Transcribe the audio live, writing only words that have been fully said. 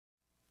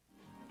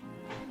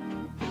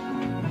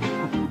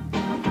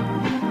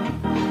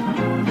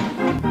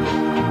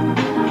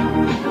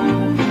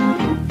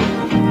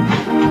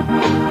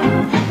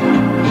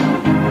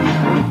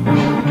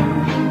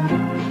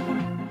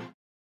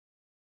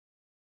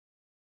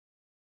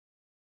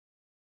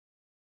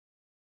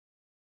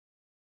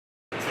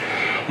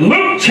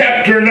Luke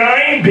chapter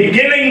 9,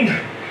 beginning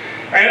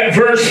at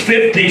verse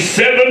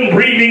 57,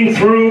 reading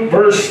through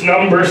verse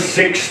number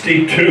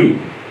 62.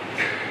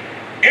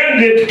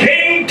 And it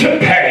came to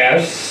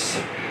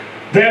pass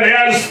that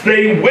as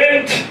they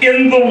went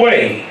in the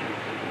way,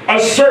 a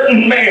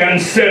certain man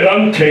said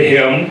unto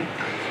him,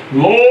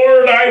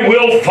 Lord, I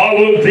will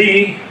follow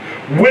thee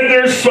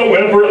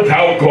whithersoever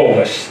thou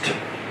goest.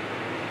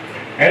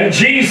 And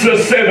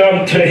Jesus said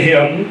unto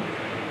him,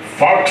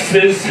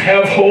 Foxes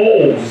have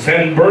holes,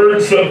 and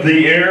birds of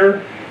the air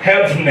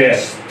have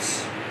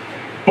nests,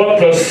 but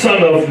the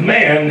Son of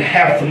Man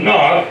hath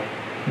not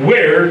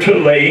where to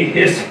lay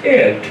his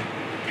head.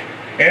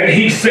 And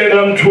he said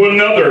unto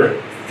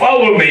another,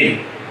 Follow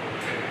me.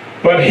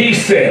 But he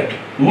said,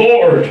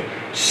 Lord,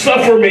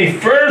 suffer me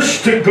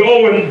first to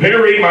go and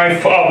bury my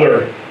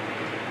father.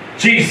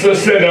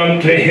 Jesus said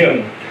unto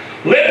him,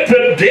 Let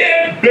the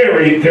dead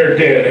bury their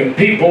dead. And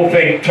people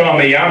think,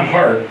 Tommy, I'm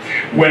hard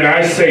when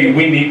I say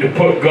we need to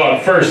put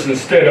God first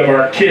instead of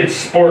our kids'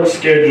 sports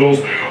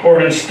schedules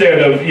or instead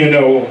of,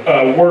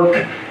 work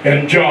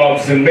and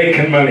jobs and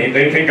making money.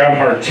 They think I'm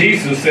hard.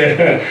 Jesus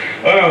said,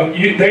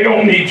 they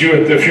don't need you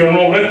at the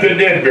funeral. Let the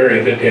dead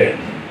bury the dead.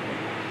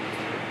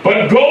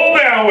 But go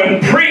thou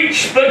and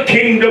preach the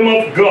kingdom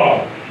of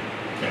God.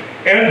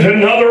 And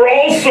another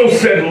also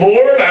said,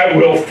 Lord, I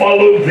will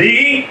follow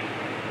thee,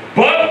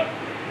 but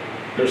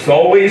there's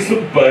always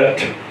a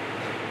but.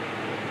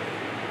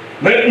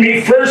 Let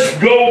me first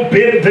go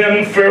bid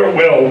them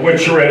farewell,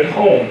 which are at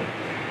home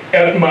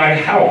at my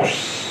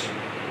house.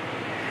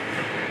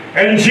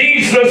 And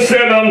Jesus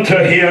said unto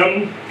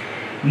him,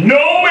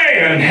 No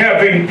man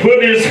having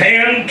put his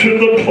hand to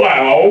the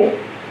plow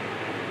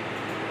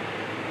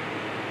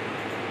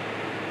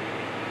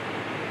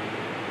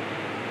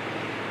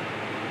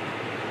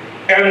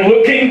and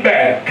looking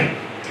back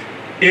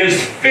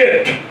is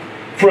fit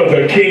for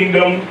the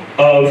kingdom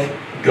of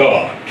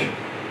God.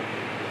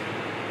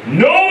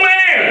 No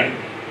man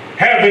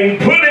having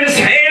put his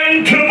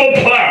hand to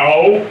the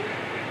plow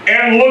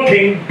and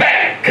looking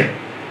back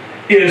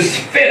is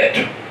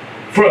fit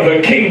for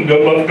the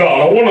kingdom of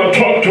God. I want to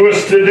talk to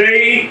us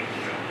today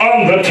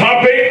on the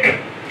topic,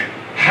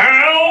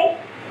 how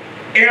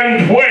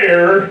and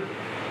where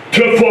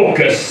to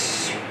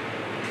focus.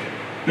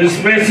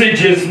 This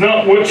message is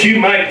not what you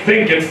might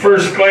think at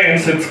first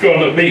glance it's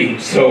going to be.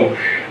 So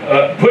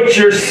put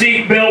your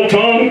seatbelt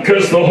on,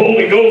 because the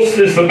Holy Ghost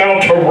is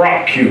about to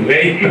rock you.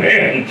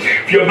 Amen.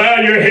 If you bow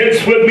your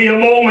heads with me a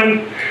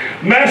moment.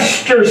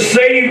 Master,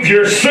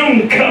 Savior,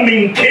 soon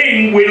coming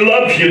King, we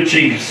love you,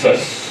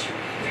 Jesus.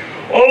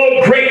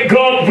 Oh, great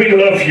God, we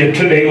love you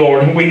today,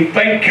 Lord. And we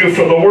thank you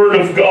for the Word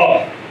of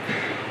God.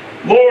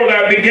 Lord,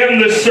 I began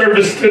this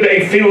service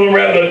today feeling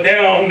rather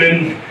down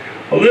and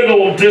a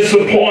little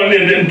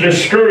disappointed and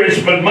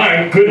discouraged, but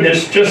my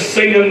goodness, just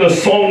singing the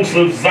songs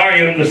of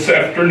Zion this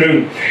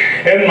afternoon.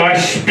 And my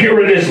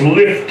spirit is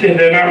lifted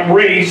and I'm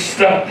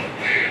raised up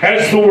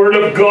as the Word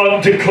of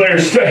God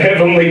declares to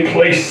heavenly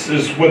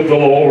places with the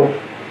Lord.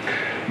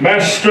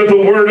 Master, the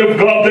Word of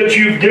God that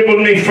you've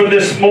given me for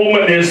this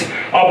moment is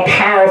a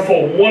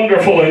powerful,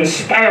 wonderful,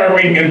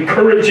 inspiring,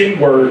 encouraging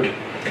Word.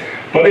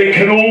 But it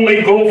can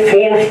only go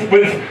forth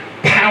with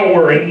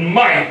power and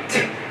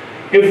might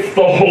if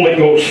the Holy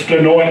Ghost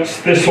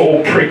anoints this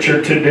old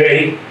preacher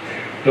today.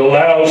 It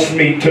allows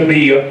me to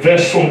be a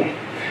vessel,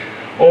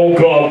 oh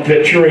God,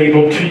 that you're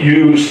able to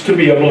use to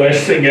be a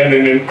blessing and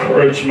an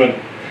encouragement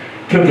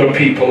to the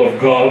people of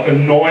God.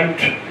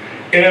 Anoint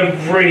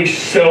every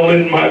cell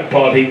in my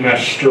body,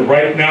 Master,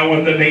 right now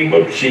in the name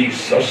of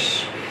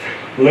Jesus.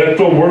 Let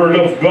the Word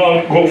of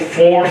God go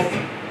forth.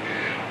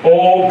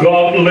 Oh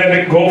God, let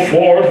it go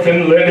forth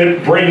and let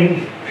it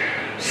bring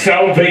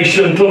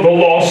salvation to the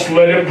lost.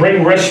 Let it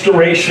bring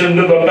restoration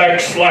to the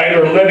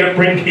backslider. Let it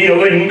bring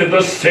healing to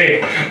the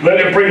sick.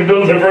 Let it bring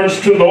deliverance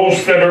to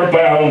those that are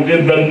bound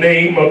in the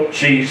name of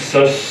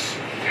Jesus.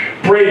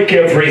 Break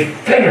every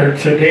fetter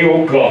today,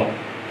 O God,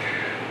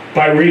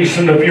 by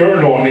reason of your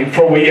anointing,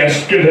 for we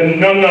ask it in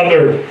none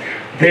other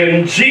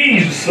than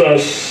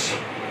Jesus'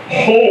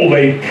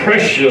 holy,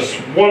 precious,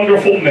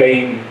 wonderful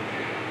name.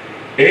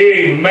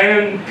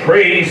 Amen.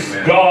 Praise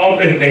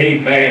God and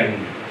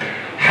amen.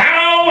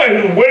 How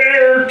and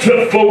where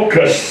to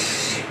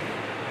focus.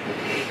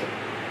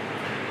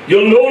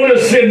 You'll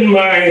notice in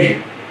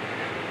my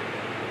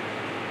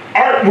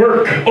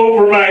artwork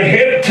over my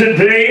head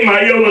today,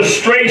 my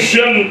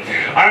illustration,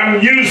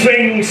 I'm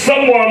using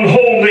someone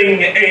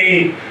holding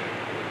a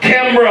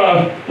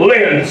camera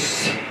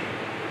lens.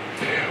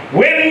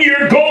 When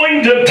you're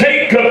going to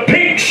take a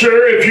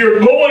picture, if you're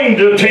going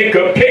to take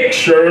a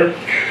picture,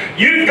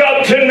 you've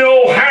got to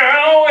know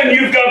how and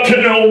you've got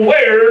to know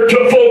where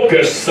to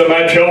focus. Am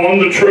I telling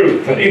the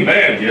truth?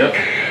 Amen.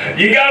 Yep.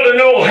 You got to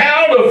know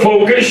how to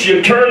focus.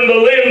 You turn the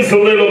lens a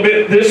little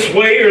bit this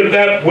way or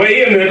that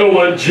way and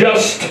it'll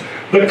adjust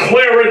the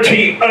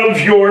clarity of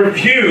your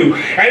view.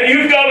 And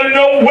you've got to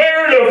know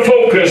where to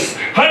focus.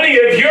 Honey,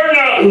 if you're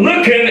not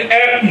looking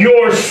at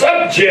your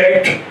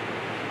subject,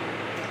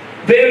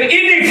 then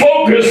any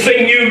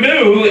focusing you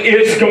do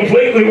is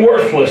completely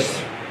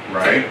worthless.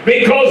 Right.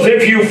 Because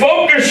if you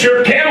focus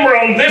your camera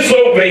on this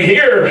over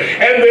here,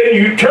 and then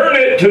you turn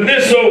it to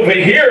this over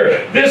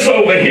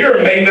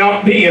here may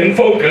not be in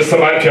focus,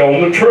 am I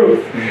telling the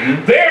truth?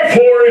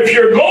 Therefore, if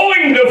you're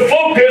going to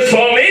focus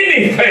on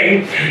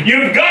anything,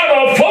 you've got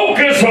to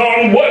focus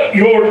on what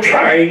you're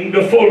trying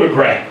to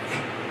photograph.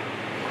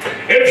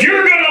 If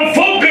you're going to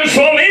focus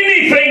on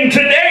anything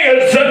today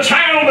as a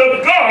child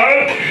of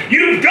God,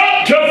 you've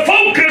got to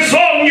focus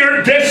on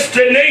your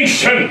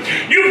destination.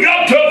 You've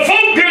got to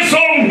focus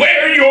on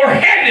where you're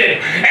headed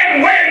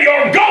and where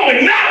you're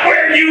going, not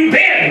where you've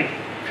been.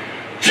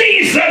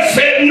 Jesus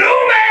said,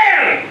 no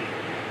man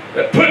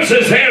that puts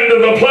his hand to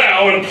the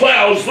plow and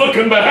plows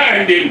looking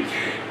behind him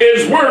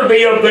is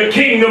worthy of the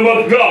kingdom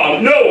of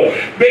God. No,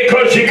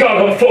 because you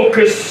got to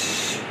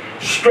focus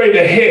straight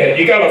ahead.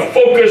 You got to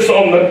focus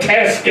on the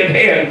task at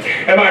hand.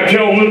 Am I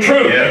telling the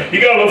truth? Yeah. You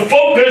got to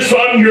focus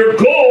on your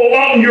goal,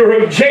 on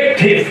your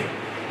objective.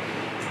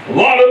 A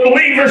lot of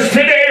believers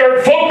today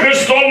are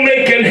focused on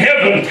making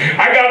heaven.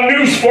 I got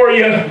news for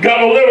you.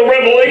 Got a little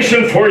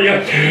revelation for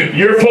you.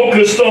 You're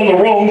focused on the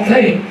wrong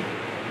thing.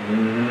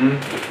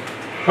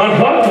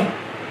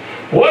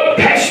 What,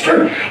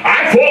 Pastor?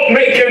 I thought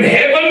making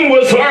heaven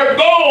was our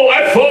goal.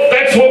 I thought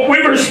that's what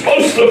we were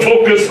supposed to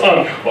focus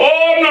on. Oh,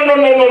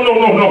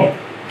 no.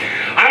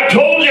 I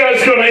told you I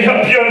was going to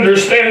help you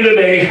understand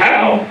today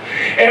how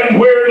and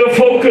where to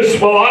focus.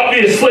 Well,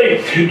 obviously,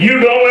 you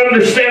don't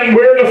understand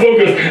where to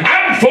focus.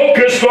 I'm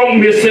focused on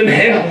missing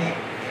hell.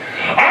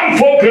 I'm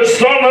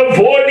focused on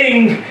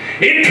avoiding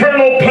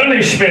eternal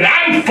punishment.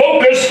 I'm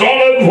focused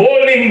on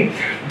avoiding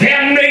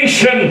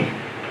damnation.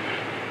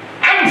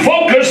 I'm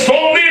focused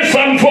on this,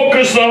 I'm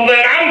focused on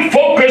that. I'm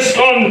focused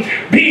on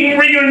being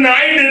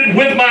reunited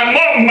with my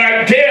mom,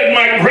 my dad,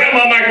 my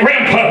grandma, my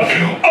grandpa.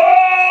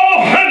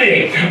 Oh,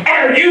 honey,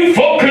 are you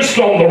focused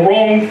on the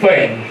wrong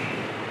thing?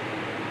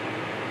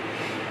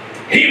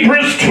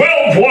 Hebrews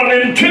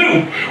 12:1 and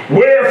 2.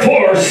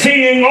 Wherefore,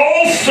 seeing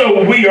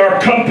also we are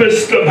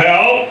compassed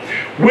about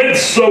with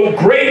so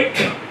great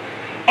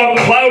a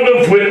cloud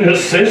of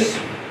witnesses,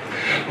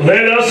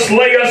 let us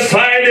lay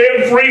aside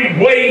every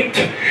weight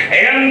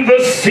and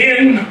the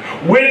sin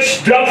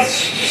which doth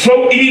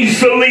so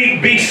easily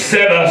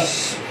beset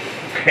us,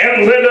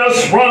 and let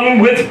us run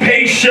with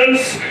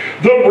patience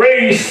the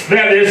race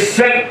that is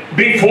set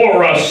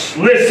before us.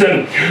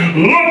 Listen,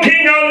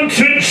 looking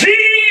unto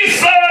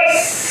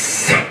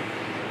Jesus.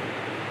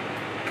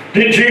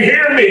 Did you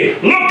hear me?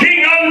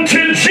 Looking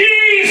unto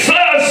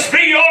Jesus,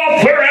 the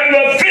author and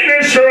the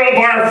finisher of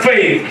our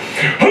faith,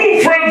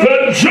 who for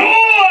the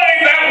joy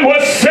that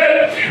was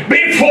set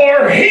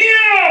before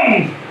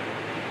him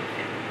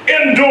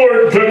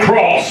endured the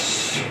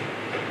cross,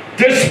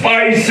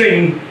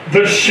 despising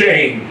the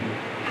shame,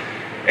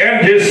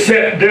 and is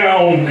set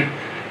down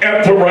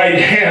at the right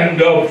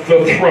hand of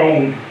the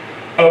throne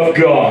of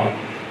God.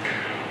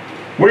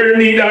 Where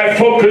need I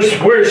focus?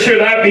 Where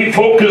should I be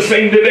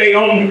focusing today?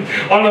 On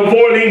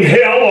avoiding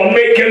hell, on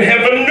making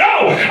heaven?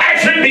 No! I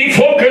should be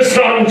focused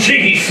on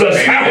Jesus.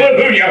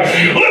 Hallelujah.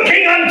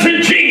 Looking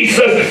unto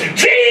Jesus.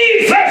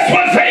 Jesus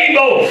was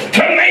able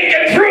to make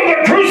it through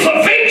the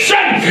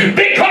crucifixion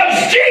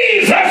because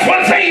Jesus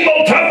was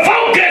able to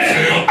focus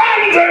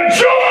on the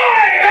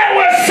joy that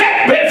was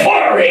set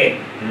before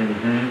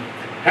him.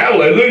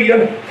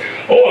 Hallelujah.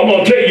 Oh, I'm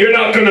going to tell you, you're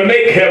not going to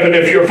make heaven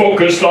if you're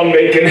focused on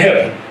making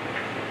heaven.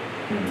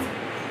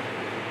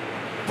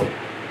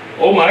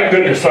 Oh my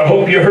goodness, I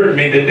hope you heard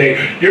me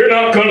today. You're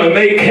not going to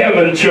make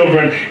heaven,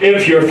 children,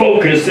 if your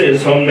focus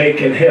is on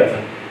making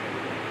heaven.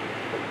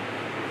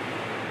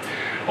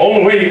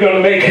 Only way you're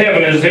going to make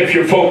heaven is if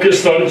you're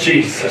focused on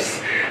Jesus.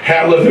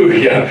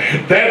 Hallelujah.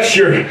 That's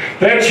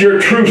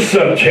your true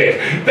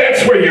subject.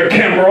 That's where your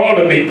camera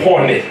ought to be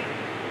pointed.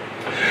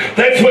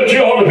 That's what you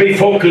ought to be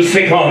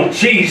focusing on,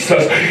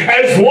 Jesus.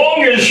 As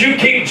long as you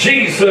keep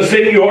Jesus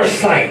in your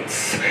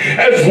sights,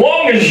 as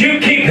long as you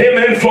keep him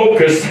in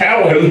focus,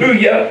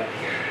 hallelujah,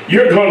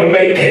 you're going to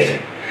make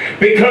it.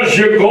 Because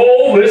your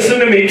goal, listen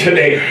to me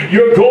today,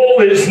 your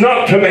goal is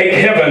not to make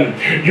heaven.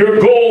 Your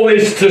goal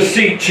is to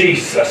see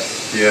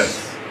Jesus.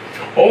 Yes.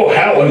 Oh,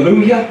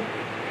 hallelujah.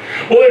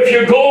 Well, if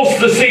your goal is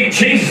to see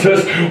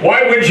Jesus,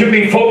 why would you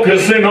be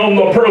focusing on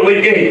the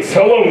pearly gates?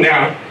 Hello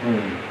now.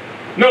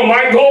 No,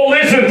 my goal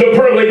isn't the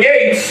pearly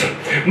gates.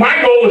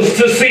 My goal is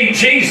to see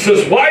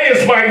Jesus. Why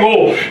is my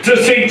goal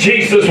to see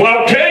Jesus? Well,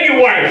 I'll tell you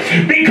why.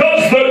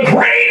 Because the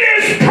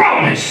greatest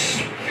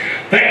promise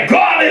that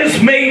God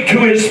has made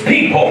to his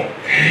people,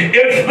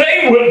 if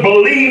they would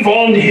believe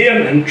on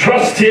him and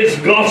trust his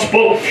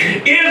gospel,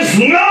 is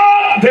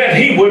not that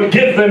he would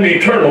give them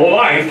eternal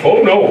life.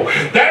 Oh no,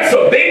 that's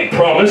a big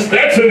promise.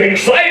 That's an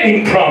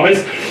exciting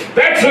promise.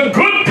 That's a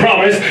good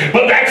promise,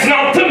 but that's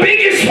not the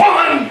biggest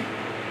one.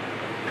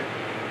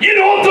 You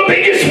know what the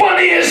biggest one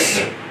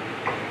is?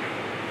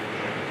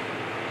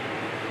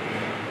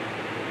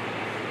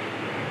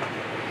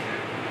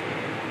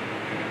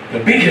 The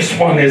biggest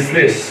one is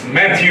this.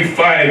 Matthew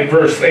 5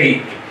 verse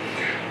 8.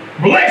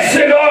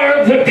 Blessed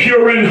are the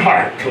pure in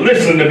heart.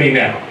 Listen to me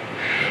now.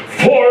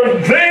 For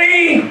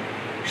they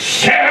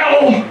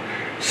shall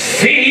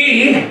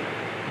see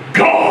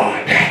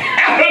God.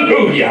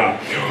 Hallelujah.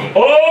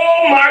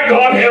 Oh my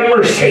God, have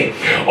mercy.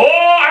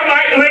 Oh, I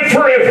might live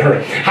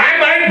forever. I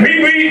might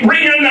be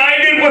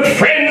reunited with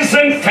friends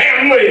and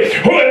family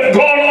who have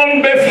gone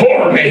on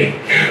before me.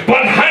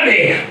 But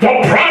honey,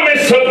 the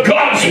promise of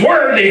God's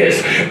word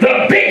is,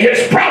 the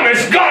biggest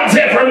promise God's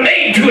ever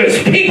made to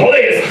his people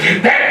is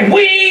that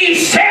we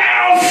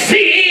shall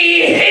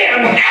see him.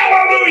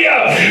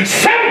 Hallelujah.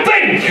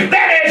 Something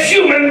that as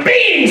human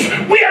beings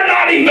we are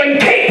not even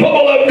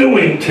capable of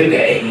doing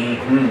today.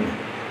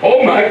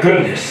 Oh my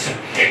goodness.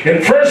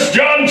 In 1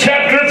 John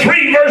chapter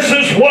 3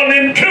 verses 1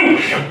 and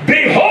 2,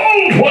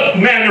 behold what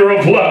manner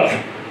of love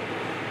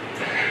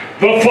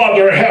the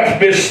Father hath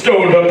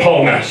bestowed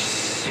upon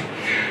us,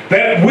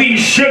 that we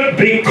should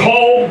be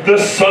called the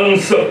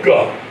sons of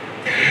God.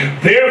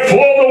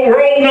 Therefore the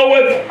world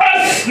knoweth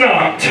us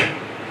not,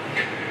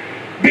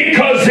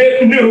 because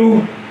it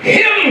knew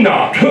him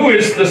not. Who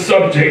is the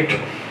subject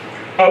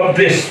of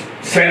this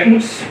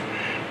sentence?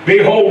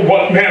 Behold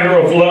what manner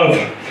of love.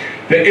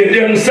 It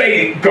doesn't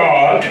say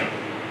God.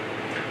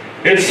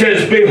 It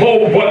says,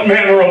 behold what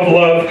manner of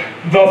love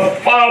the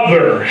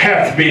Father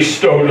hath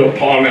bestowed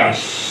upon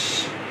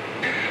us,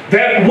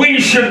 that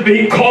we should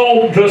be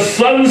called the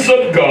sons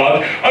of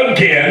God.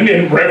 Again,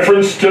 in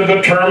reference to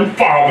the term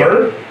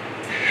Father.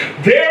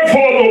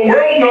 Therefore the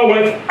world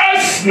knoweth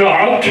us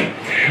not,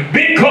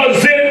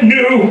 because it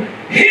knew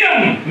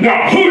him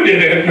not. Who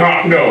did it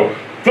not know?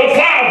 The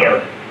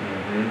Father.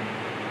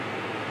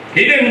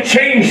 He didn't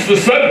change the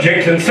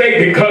subject and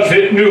say because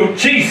it knew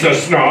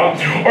Jesus not,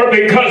 or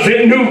because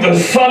it knew the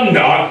Son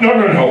not.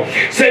 No.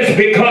 It says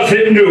because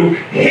it knew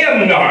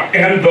him not.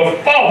 And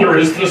the Father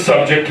is the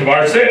subject of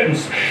our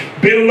sentence.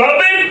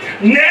 Beloved,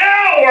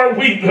 now are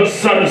we the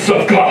sons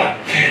of God,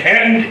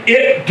 and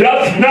it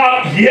doth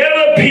not yet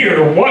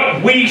appear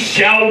what we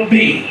shall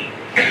be.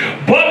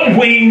 But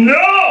we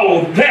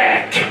know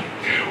that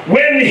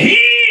when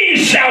he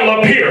shall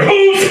appear,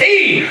 who's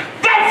he?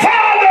 The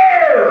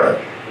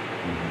Father!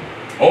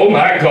 Oh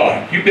my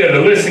God, you better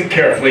listen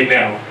carefully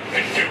now.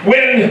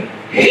 When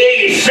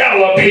he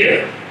shall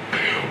appear,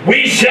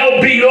 we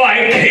shall be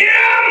like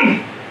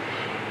him,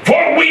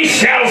 for we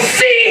shall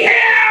see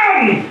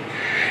him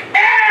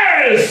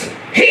as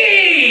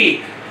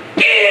he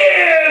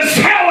is.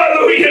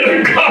 Hallelujah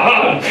to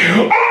God.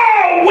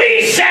 Oh,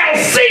 we shall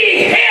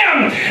see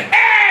him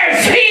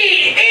as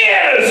he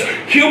is.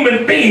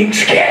 Human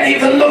beings can't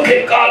even look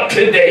at God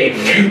today.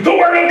 The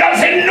Word of God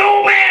said,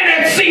 no man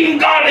hath seen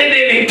God at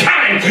any time.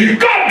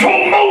 God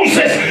told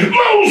Moses,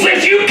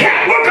 Moses, you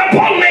can't look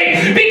upon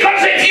me,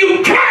 because if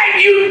you try,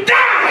 you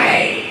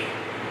die.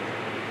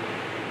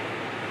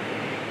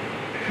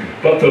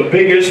 But the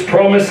biggest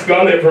promise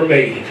God ever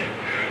made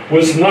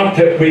was not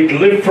that we'd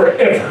live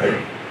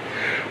forever,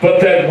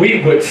 but that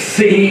we would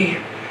see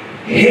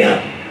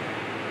him.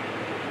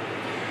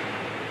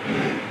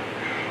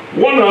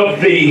 One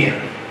of the,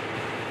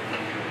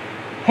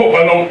 hope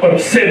I don't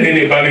upset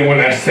anybody when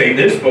I say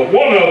this, but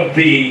one of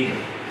the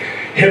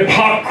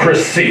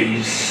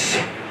hypocrisies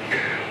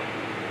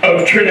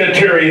of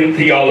Trinitarian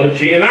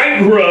theology, and I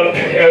grew up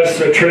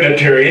as a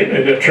Trinitarian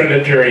in a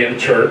Trinitarian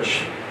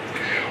church,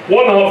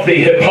 one of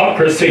the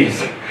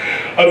hypocrisies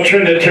of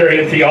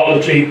Trinitarian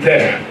theology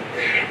that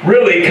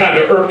really kind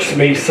of irks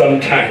me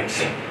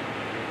sometimes.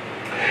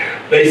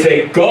 They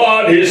say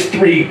God is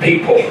three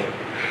people,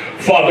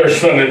 Father,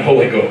 Son, and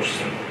Holy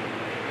Ghost.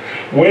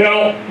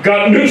 Well,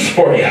 got news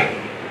for you.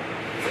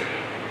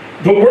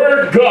 The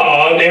word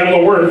God and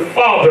the word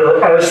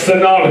Father are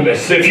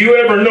synonymous. If you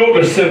ever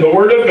notice in the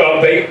Word of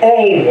God, they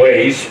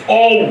always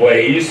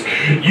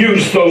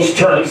use those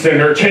terms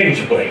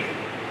interchangeably.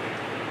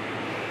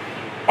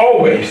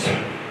 Always.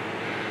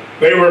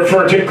 They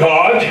refer to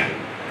God.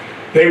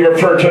 They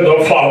refer to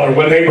the Father.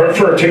 When they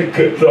refer to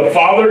the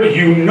Father,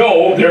 you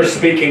know they're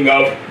speaking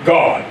of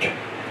God.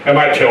 Am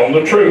I telling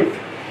the truth?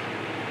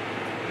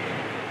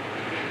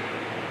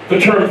 The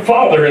term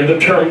Father and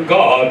the term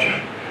God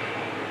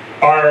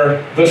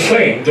are the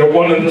same. They're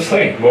one and the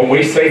same. When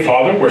we say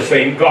Father, we're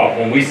saying God.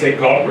 When we say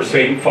God, we're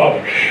saying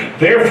Father.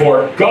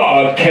 Therefore,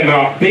 God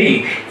cannot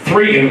be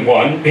three in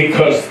one,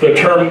 because the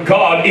term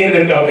God in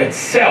and of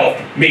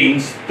itself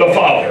means the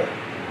Father.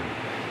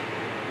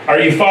 Are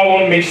you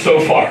following me so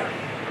far?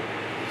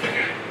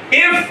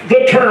 If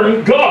the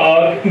term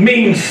God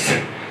means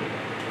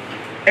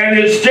and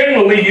is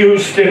generally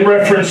used in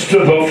reference to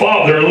the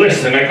Father,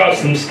 listen, I got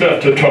some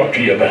stuff to talk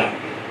to you about.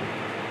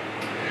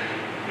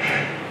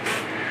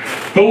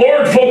 The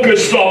Lord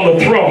focused on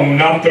the throne,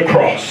 not the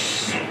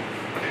cross.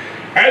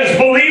 As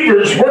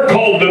believers, we're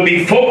called to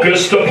be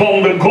focused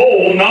upon the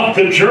goal, not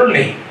the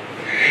journey.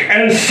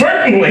 And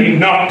certainly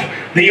not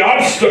the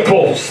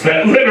obstacles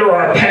that litter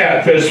our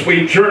path as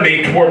we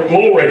journey toward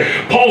glory.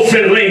 Paul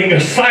said, laying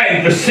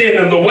aside the sin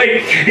and the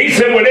weight, he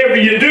said, whatever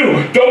you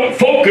do, don't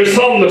focus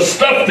on the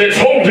stuff that's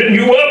holding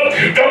you up.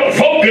 Don't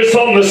focus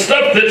on the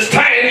stuff that's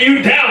tying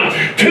you down.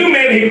 Too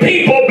many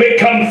people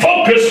become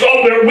focused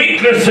on their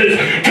weaknesses.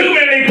 Too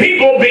many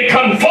people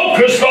become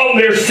focused on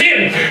their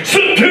sin.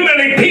 So too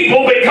many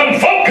people become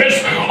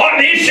focused on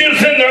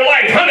issues in their life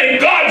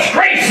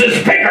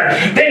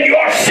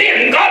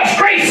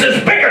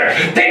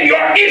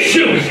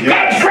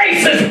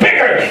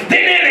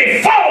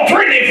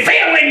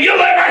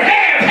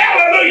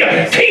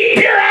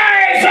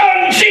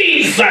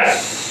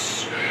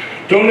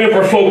Don't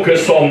ever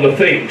focus on the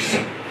things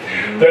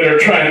that are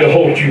trying to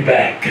hold you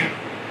back.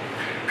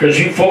 Because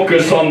you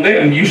focus on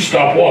them, you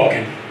stop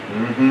walking.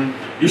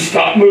 You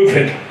stop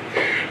moving.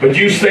 But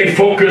you stay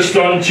focused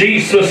on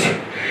Jesus.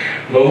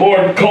 The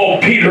Lord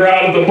called Peter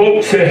out of the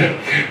boat.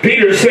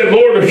 Peter said,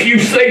 Lord, if you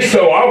say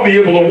so, I'll be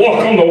able to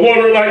walk on the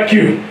water like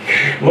you.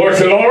 The Lord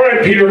said, all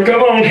right, Peter,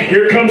 come on.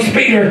 Here comes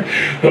Peter.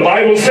 The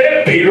Bible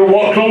said Peter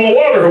walked on the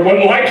water. It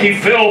wasn't like he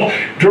fell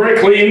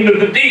directly into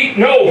the deep.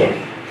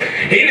 No.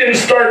 He didn't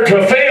start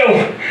to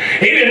fail.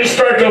 He didn't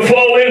start to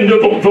fall into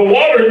the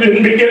water.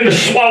 Didn't begin to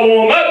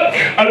swallow him up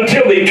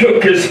until he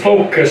took his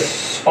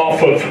focus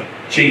off of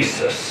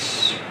Jesus.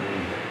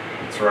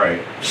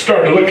 Right.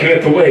 Started looking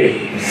at the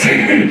waves.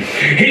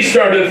 He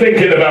started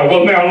thinking about,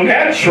 well, now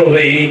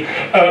naturally,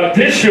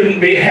 this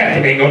shouldn't be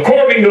happening.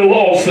 According to the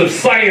laws of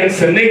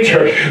science and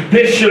nature,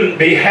 this shouldn't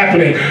be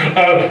happening.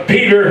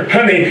 Peter,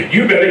 honey,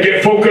 you better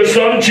get focused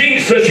on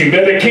Jesus. You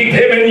better keep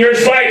him in your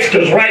sights,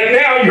 because right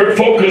now you're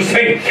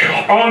focusing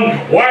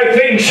on why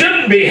things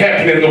shouldn't be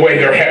happening the way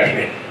they're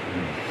happening.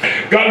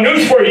 Got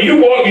news for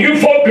you. You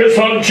focus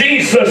on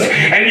Jesus,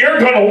 and you're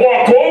going to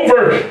walk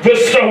over the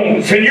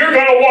stones, and you're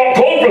going to walk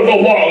over the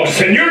logs,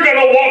 and you're going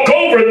to walk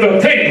over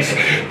the things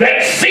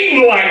that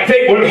seem like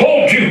they would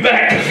hold you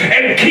back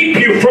and keep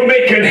you from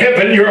making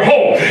heaven your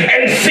home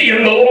and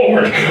seeing the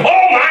Lord.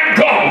 Oh my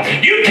God,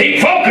 you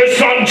keep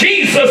focused on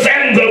Jesus,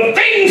 and the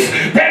things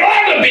that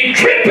ought to be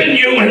tripping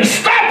you and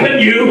stopping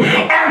you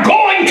are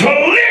going to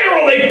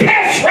literally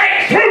pass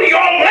right through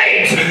your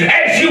legs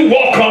as you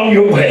walk on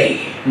your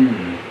way.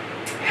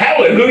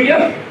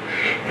 Hallelujah.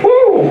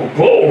 Woo,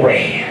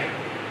 glory.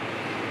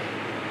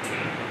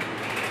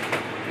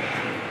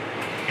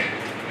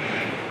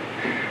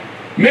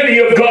 Many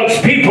of God's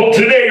people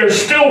today are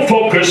still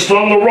focused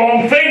on the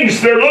wrong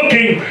things. They're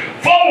looking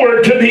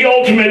forward to the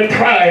ultimate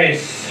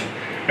prize.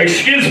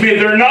 Excuse me,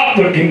 they're not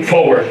looking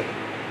forward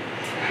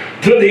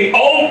to the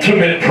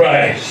ultimate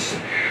prize,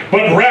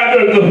 but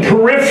rather the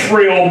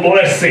peripheral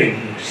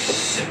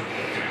blessings.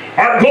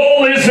 Our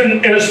goal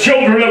isn't, as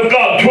children of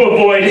God, to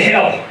avoid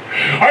hell.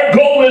 Our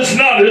goal is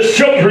not, as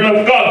children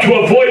of God, to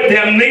avoid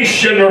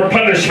damnation or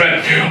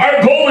punishment.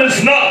 Our goal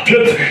is not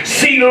to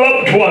see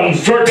loved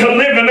ones or to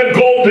live in a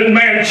golden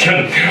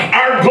mansion.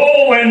 Our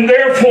goal, and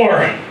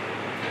therefore,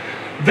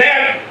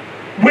 that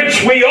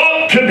which we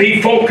ought to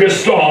be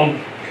focused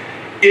on,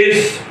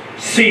 is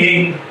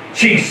seeing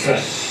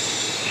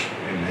Jesus.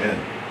 Amen.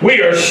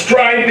 We are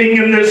striving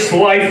in this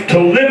life to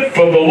live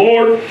for the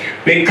Lord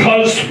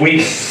because we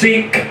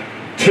seek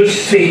to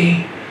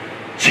see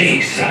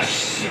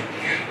Jesus.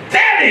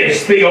 That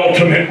is the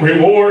ultimate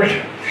reward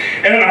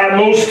and our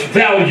most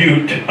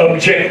valued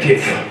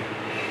objective.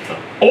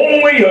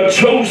 Only a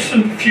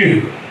chosen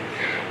few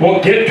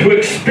will get to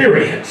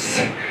experience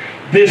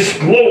this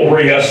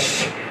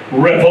glorious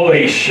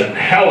revelation.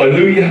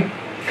 Hallelujah.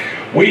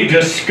 We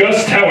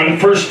discussed how in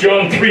 1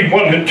 John 3,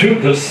 1 and 2,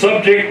 the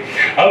subject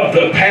of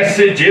the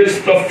passage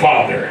is the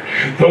Father.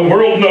 The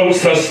world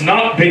knows us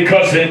not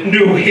because it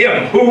knew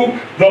him, who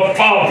the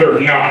Father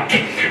not.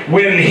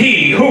 When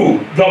he,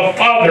 who the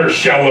Father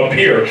shall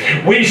appear,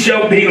 we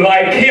shall be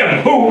like him,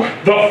 who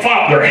the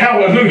Father.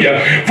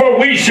 Hallelujah. For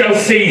we shall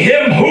see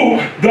him,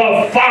 who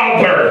the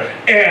Father,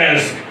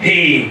 as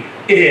he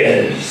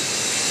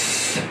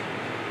is.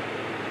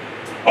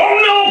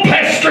 Oh no,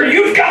 Pastor,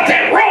 you've got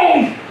that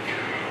wrong.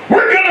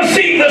 We're going to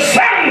see the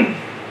Son.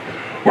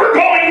 We're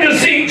going to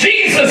see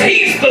Jesus.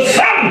 He's the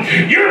Son.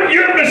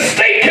 You're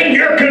mistaken.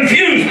 You're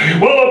confused.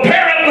 Well,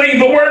 apparently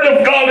the Word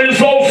of God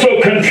is also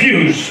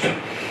confused.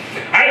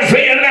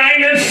 Isaiah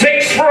 9 and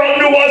 6, for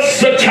unto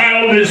us a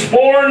child is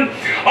born,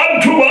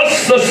 unto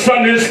us a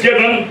son is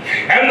given,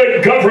 and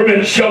the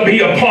government shall be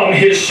upon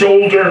his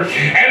shoulder,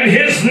 and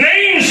his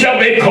name shall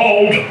be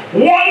called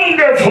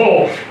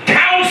Wonderful,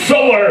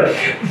 Counselor,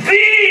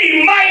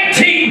 the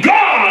Mighty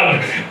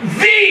God,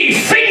 the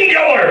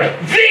Singular,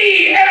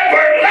 the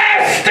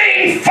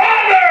Everlasting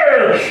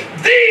Father,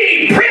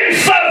 the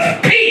Prince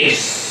of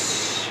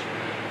Peace.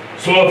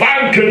 So if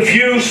I'm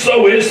confused,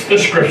 so is the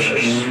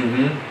Scriptures.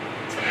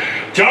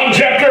 John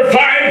chapter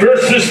 5,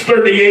 verses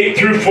 36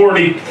 through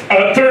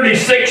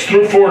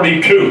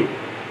 42.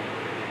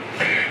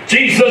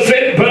 Jesus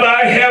said, but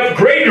I have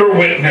greater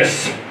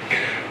witness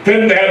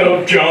than that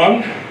of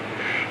John,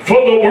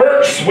 for the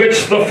works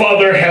which the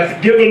Father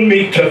hath given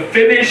me to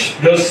finish,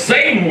 the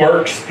same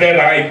works that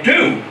I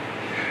do,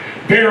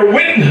 bear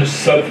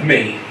witness of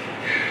me,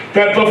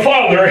 that the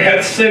Father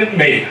hath sent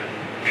me.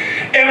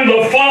 And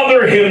the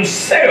Father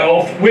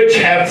himself, which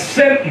hath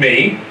sent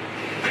me,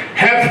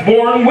 hath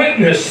borne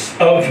witness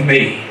of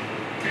me.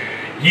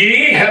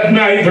 Ye have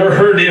neither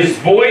heard his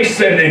voice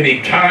at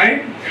any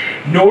time,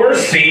 nor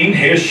seen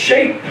his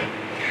shape.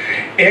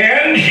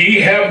 And ye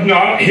have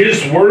not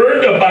his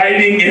word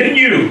abiding in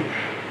you.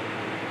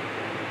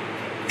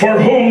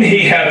 For whom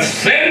he hath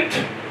sent,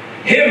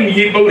 him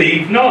ye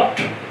believe not.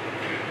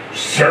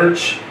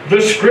 Search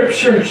the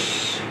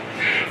Scriptures,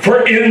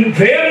 for in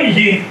them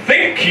ye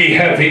think ye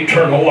have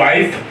eternal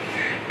life,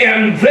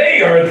 and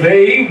they are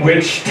they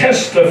which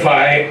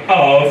testify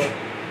of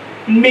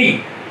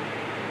me.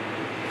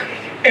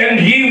 And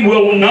ye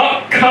will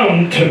not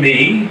come to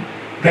me,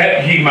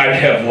 that ye might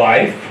have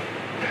life.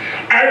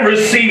 I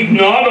receive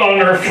not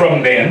honor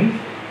from men,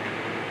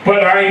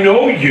 but I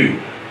know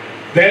you,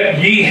 that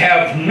ye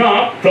have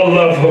not the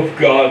love of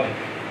God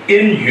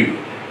in you.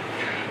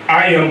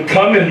 I am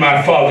come in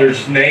my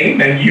Father's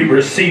name, and you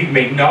receive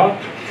me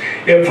not.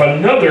 If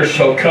another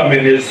shall come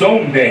in his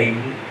own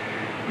name,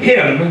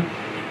 him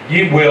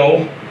ye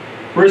will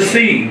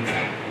receive.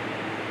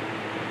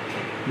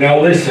 Now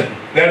listen,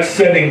 that's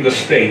setting the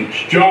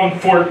stage. John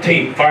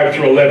 14, 5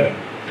 through 11.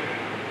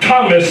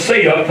 Thomas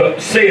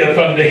saith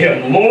unto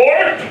him,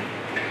 Lord.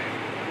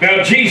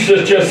 Now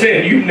Jesus just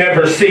said, you've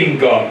never seen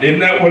God. Isn't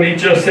that what he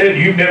just said?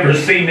 You've never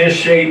seen his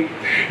shape.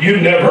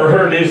 You've never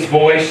heard his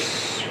voice.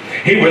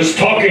 He was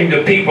talking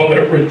to people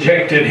that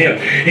rejected him.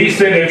 He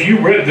said, if you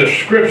read the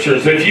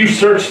scriptures, if you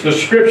search the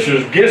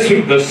scriptures, guess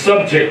who the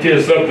subject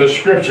is of the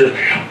scriptures?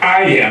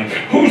 I am.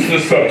 Who's the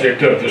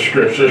subject of the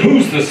scriptures?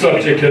 Who's the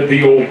subject of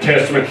the Old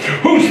Testament?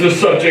 Who's the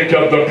subject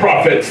of the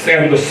prophets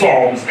and the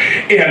Psalms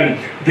and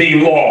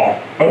the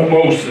law of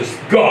Moses?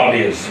 God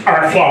is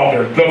our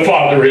Father. The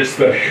Father is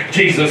the...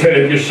 Jesus said,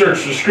 if you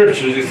search the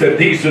scriptures, he said,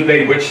 these are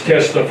they which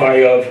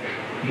testify of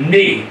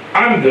me.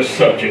 I'm the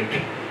subject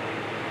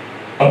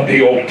of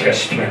the Old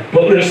Testament.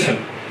 But listen,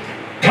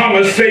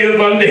 Thomas saith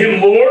unto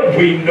him, Lord,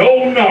 we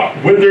know not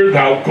whither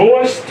thou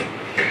goest,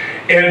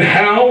 and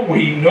how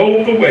we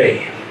know the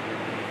way.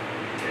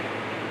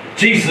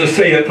 Jesus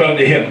saith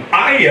unto him,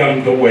 I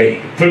am the way,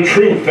 the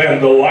truth,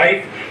 and the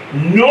life.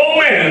 No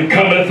man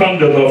cometh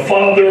unto the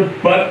Father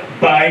but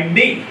by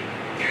me.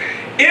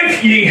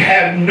 If ye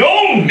had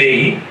known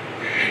me,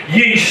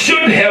 ye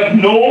should have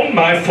known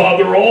my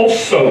Father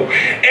also.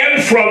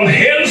 And from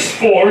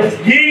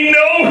henceforth ye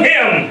know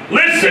him.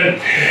 Listen,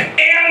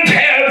 and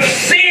have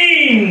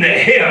seen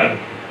him.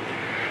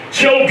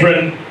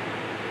 Children,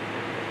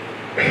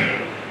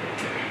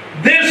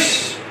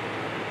 this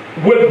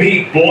would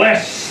be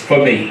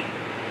blasphemy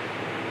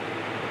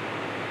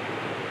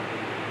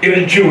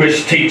in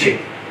Jewish teaching.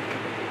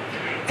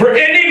 For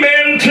any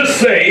man to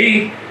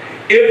say,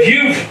 if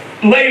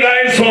you've laid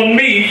eyes on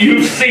me,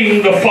 you've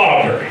seen the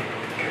Father.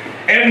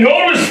 And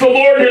notice the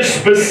Lord is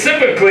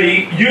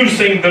specifically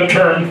using the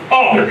term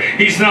Father.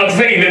 He's not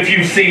saying if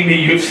you've seen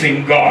me, you've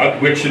seen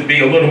God, which would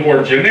be a little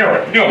more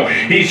generic. No,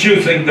 he's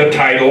using the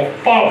title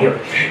Father.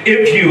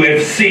 If you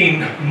have seen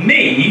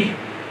me,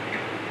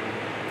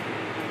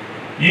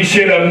 ye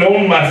should have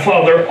known my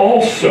Father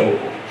also.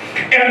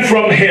 And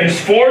from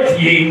henceforth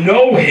ye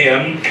know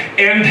him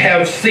and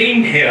have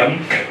seen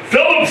him.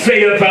 Philip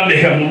saith unto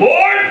him,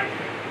 Lord,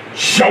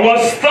 show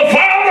us the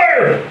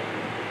Father,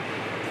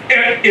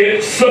 and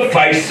it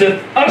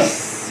sufficeth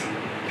us.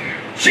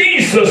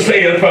 Jesus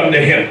saith unto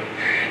him,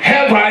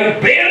 have I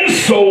been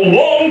so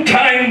long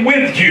time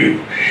with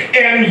you,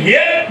 and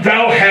yet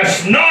thou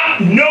hast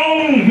not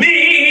known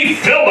me,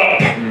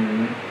 Philip?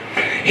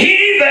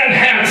 He that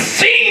hath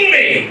seen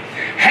me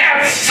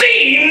hath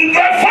seen the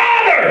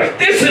Father.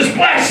 This is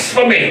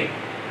blasphemy.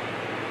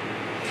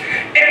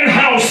 And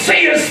how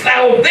sayest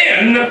thou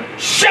then,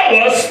 show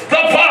us the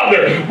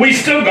Father? We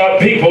still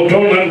got people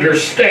don't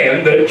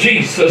understand that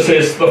Jesus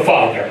is the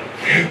Father.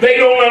 They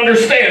don't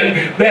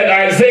understand that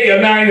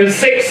Isaiah 9 and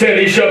 6 said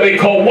he shall be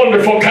called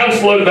Wonderful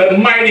Counselor, the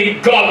Mighty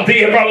God,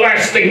 the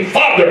Everlasting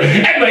Father.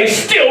 And they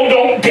still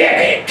don't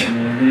get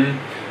it.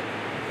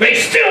 They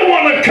still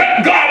want to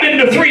cut God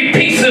into three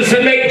pieces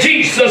and make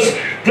Jesus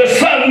the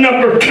Son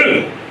number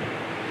 2.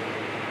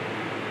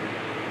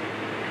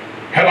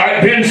 Have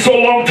I been so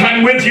long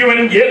time with you,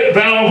 and yet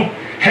thou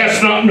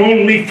hast not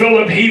known me,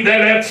 Philip? He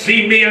that hath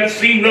seen me hath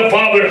seen the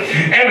Father.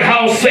 And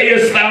how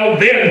sayest thou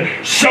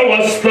then, show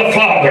us the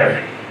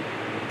Father?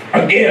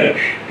 Again,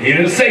 he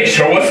didn't say,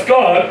 show us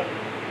God,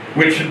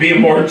 which would be a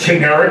more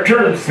generic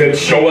term. Said,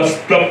 show us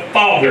the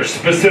Father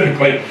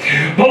specifically.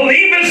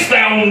 Believest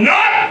thou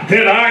not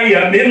that I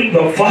am in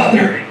the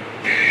Father,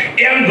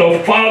 and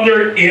the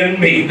Father in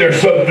me?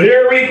 There's a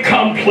very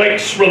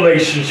complex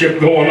relationship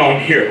going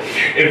on here.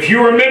 If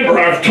you remember,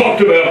 I've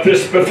talked about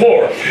this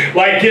before.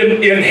 Like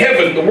in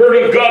heaven, the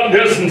Word of God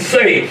doesn't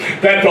say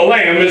that the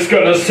Lamb is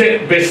going to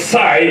sit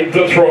beside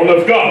the throne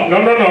of God.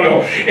 No, no, no,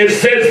 no. It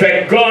says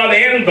that God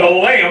and the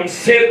Lamb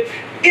sit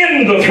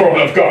in the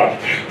throne of God.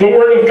 The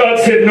Word of God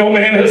said, no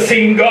man has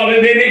seen God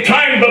at any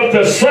time but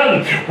the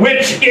Son,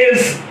 which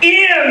is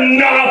in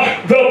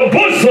the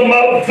bosom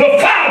of the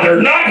Father,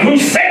 not who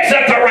sits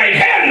at the right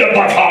hand of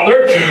the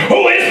Father,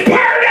 who is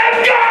part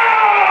of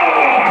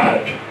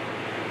God.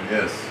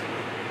 Yes.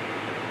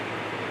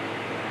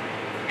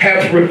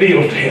 Hath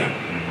revealed him.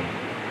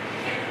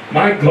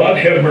 My God,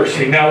 have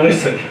mercy. Now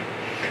listen.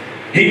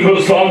 He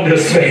goes on to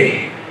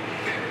say,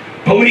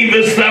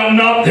 believest thou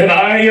not that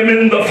I am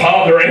in the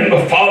Father, and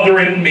the Father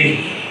in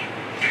me?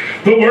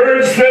 The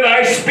words that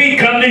I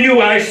speak unto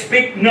you, I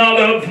speak not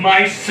of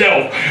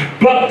myself,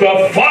 but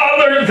the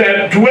Father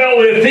that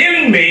dwelleth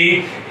in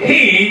me,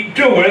 he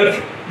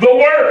doeth the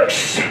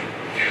works.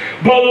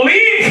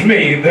 Believe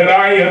me that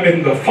I am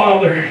in the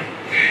Father,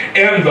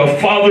 and the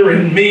Father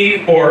in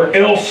me, or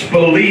else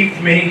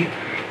believe me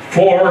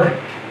for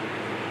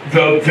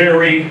the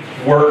very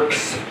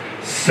work's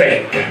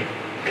sake.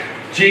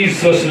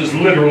 Jesus is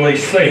literally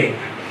saying,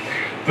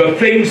 the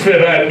things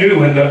that I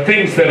do and the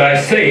things that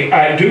I say,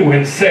 I do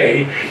and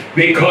say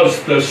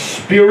because the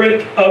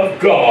Spirit of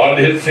God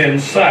is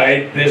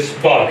inside this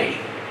body.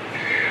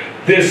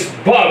 This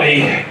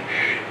body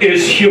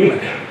is human.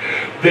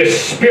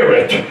 This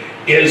spirit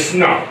is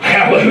not.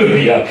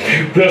 Hallelujah.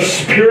 The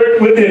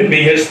Spirit within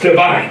me is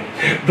divine.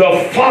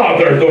 The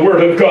Father, the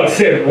Word of God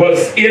said,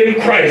 was in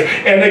Christ.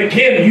 And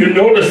again, you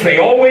notice they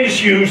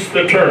always use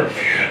the term.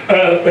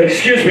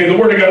 The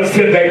Word of God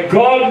said that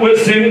God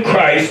was in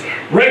Christ,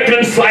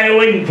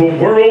 reconciling the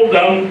world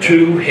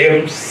unto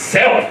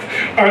Himself.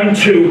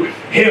 Unto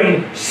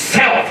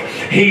Himself.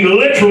 He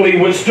literally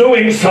was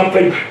doing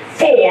something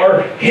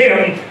for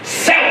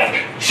Himself.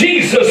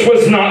 Jesus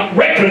was not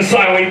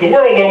reconciling the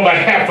world on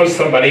behalf of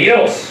somebody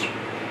else.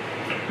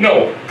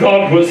 No,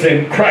 God was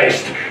in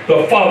Christ.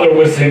 The Father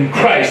was in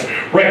Christ,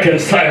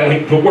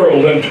 reconciling the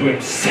world unto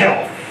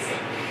Himself.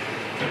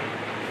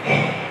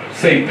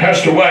 Say,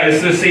 Pastor, why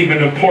is this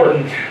even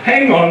important?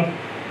 Hang on,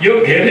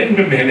 you'll get it in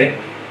a minute.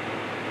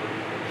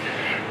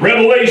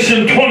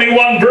 Revelation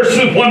 21,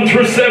 verses 1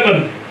 through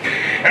 7.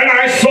 And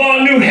I saw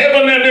a new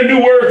heaven and a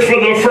new earth, for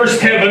the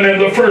first heaven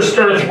and the first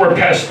earth were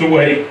passed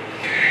away,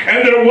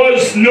 and there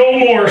was no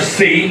more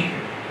sea.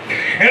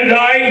 And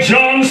I,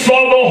 John,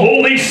 saw the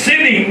holy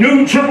city,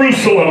 New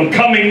Jerusalem,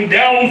 coming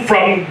down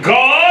from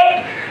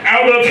God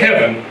out of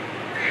heaven,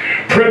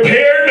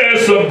 prepared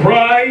as a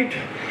bride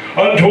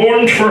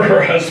adorned for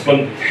her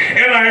husband.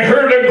 And I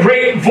heard a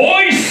great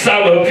voice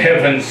out of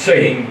heaven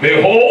saying,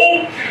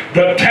 Behold,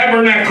 the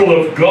tabernacle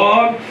of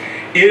God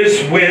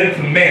is with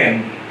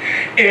men,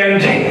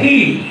 and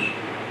He,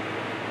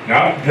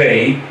 not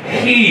they,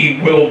 He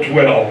will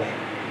dwell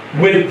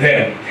with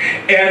them,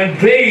 and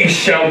they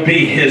shall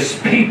be His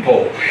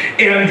people,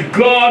 and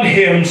God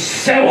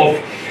Himself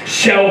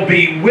shall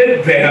be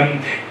with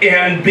them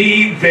and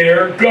be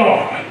their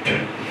God.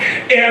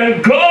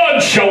 And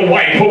God shall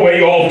wipe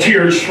away all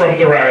tears from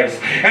their eyes,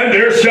 and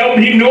there shall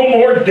be no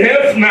more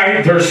death,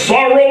 neither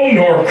sorrow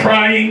nor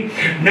crying,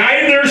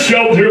 neither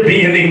shall there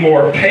be any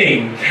more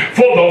pain,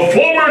 for the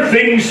former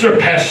things are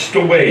passed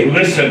away.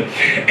 Listen,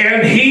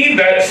 and He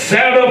that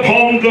sat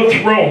upon the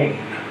throne,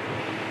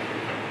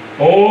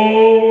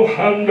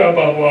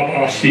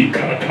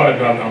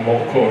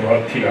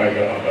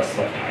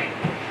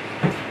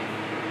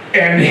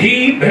 and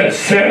He that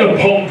sat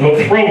upon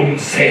the throne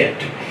said,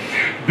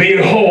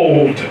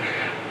 Behold,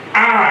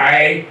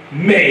 I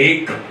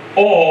make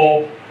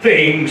all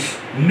things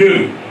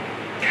new.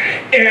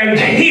 And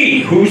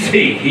He, who's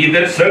He? He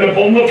that sat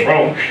upon the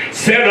throne,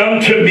 said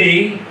unto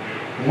me,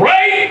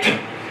 Write,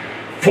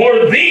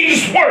 for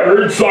these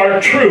words are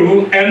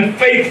true and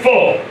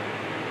faithful.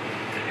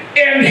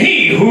 And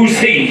He, who's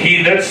He?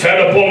 He that sat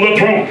upon the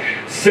throne,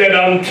 said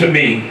unto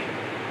me,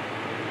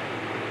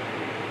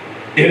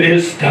 It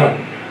is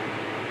done.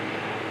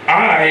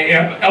 I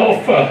am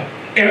Alpha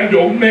and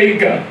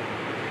Omega,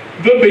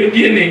 the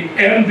beginning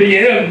and the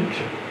end.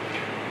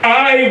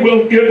 I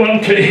will give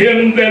unto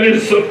him that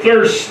is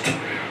athirst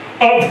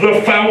of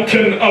the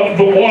fountain of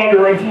the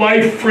water of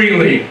life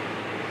freely.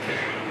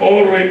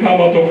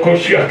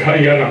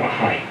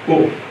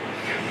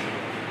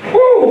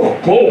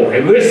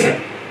 Glory,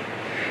 listen.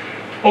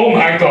 Oh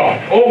my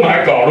God, oh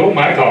my God, oh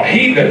my God.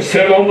 He that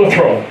sat on the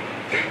throne,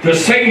 the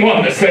same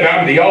one that said,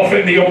 I'm the Alpha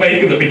and the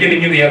Omega, the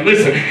beginning and the end.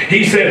 Listen,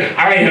 He said,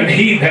 I am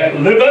He that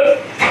liveth.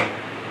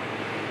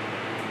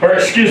 Or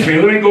excuse me,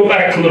 let me go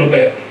back a little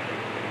bit.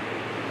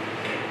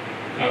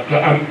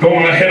 I'm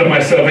going ahead of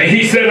myself. And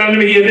He said unto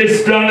me, It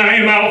is done. I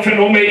am Alpha and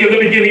Omega, the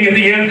beginning and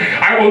the end.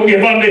 I will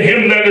give unto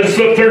him that is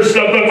the thirst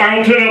of the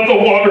fountain of the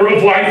water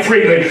of life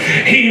freely.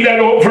 He that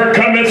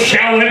overcometh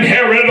shall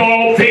inherit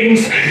all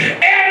things,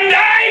 and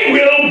I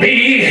will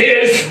be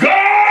his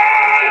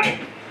God.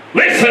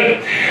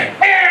 Listen,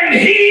 and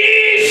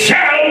he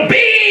shall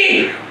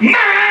be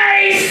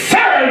my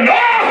son.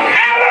 Oh,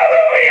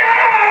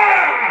 hallelujah!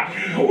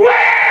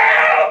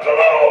 Well,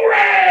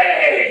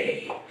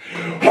 glory!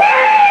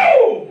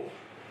 Woo!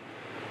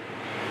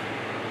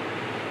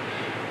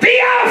 The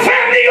Alpha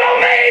and the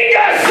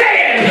Omega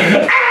said,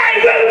 I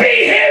will be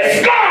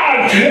his God,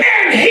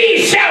 and he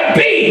shall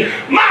be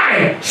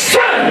my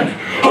son.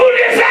 Who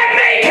does that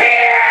make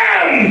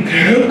him?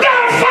 The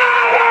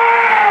Father!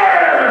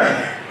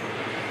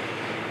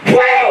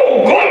 Well,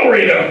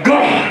 glory to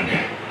God.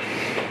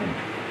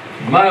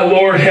 My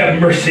Lord, have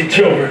mercy,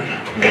 children.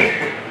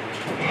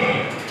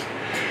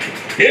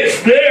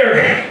 It's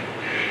there.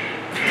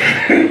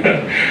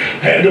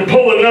 I had to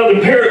pull another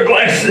pair of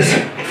glasses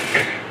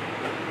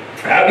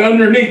out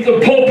underneath the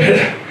pulpit.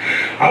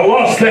 I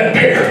lost that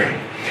pair.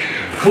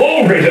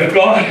 Glory to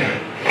God.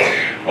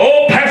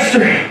 Oh,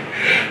 Pastor,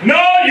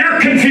 no, you're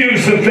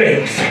confusing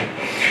things.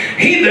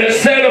 He that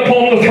sat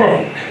upon the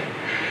throne.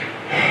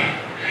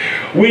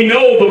 We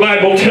know the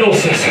Bible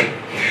tells us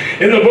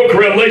in the book of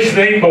Revelation,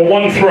 there ain't but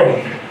one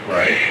throne.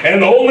 Right.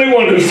 And the only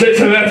one who sits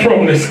in that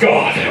throne is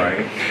God.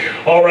 Right.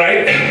 All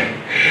right?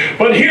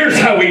 But here's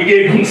how he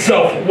gave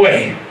himself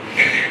away.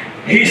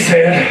 He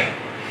said,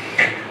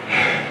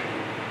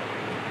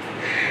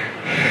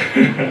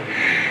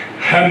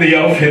 I'm the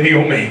Alpha and the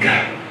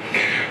Omega.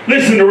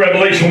 Listen to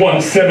Revelation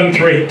 1, 7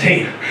 through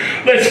 18.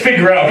 Let's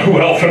figure out who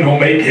Alpha and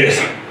Omega is.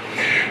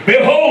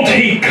 Behold,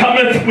 he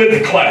cometh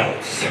with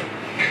clouds,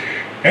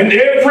 and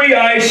every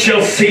eye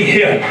shall see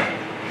him,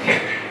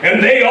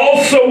 and they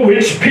also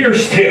which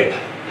pierced him,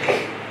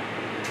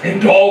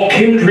 and all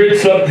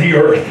kindreds of the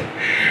earth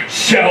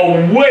shall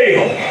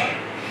wail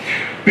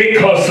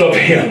because of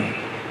him.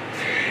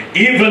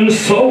 Even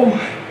so,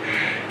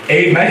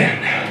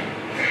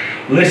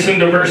 amen. Listen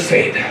to verse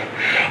 8.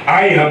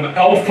 I am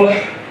Alpha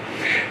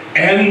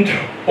and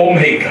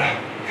Omega,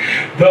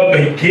 the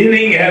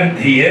beginning and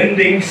the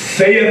ending,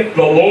 saith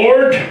the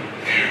Lord,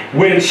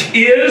 which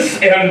is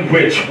and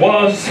which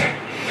was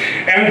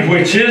and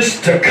which is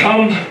to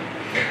come,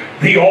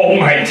 the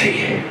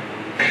Almighty.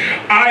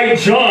 I,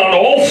 John,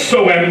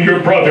 also am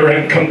your brother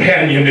and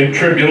companion in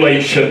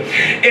tribulation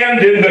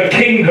and in the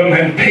kingdom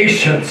and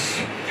patience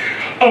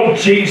of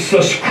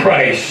Jesus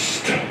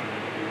Christ.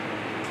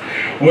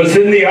 Was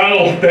in the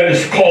isle that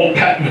is called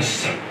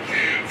Patmos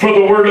for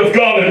the word of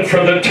God and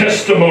for the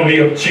testimony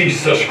of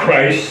Jesus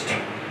Christ.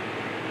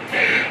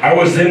 I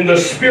was in the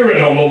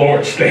Spirit on the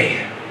Lord's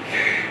day,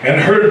 and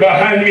heard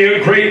behind me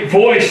a great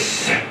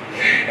voice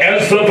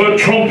as of a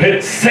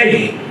trumpet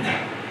saying,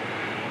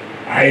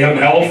 I am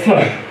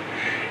Alpha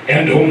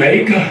and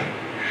Omega,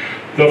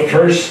 the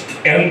first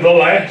and the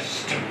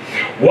last.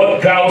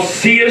 What thou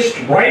seest,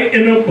 write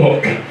in a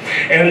book,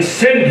 and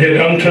send it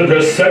unto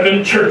the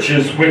 7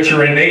 churches which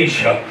are in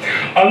Asia,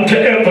 unto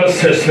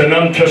Ephesus, and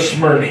unto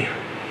Smyrna,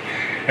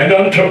 and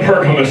unto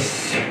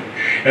Pergamos,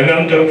 and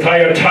unto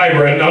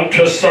Thyatira, and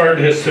unto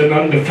Sardis, and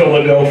unto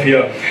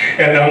Philadelphia,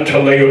 and unto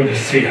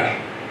Laodicea.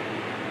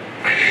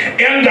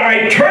 And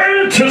I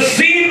turned to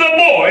see the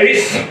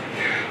voice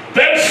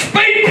that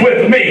spake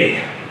with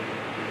me.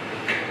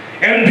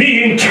 And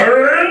being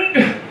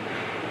turned,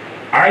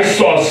 I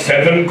saw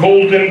 7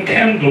 golden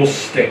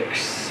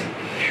candlesticks.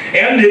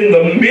 And in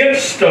the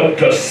midst of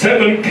the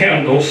 7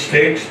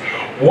 candlesticks,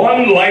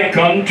 one like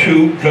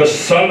unto the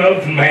Son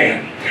of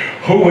Man.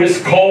 Who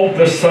is called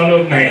the Son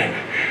of Man?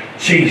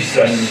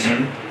 Jesus.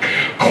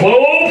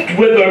 Clothed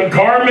with a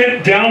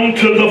garment down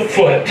to the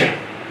foot,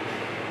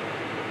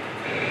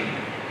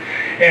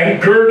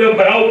 and girt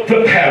about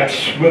the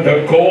paps with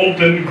a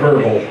golden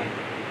girdle.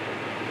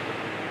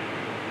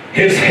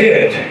 His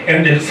head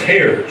and his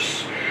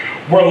hairs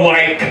were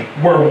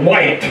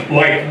white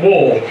like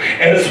wool,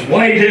 as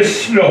white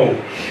as snow,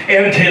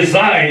 and his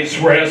eyes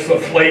were as the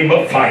flame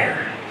of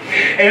fire,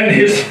 and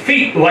his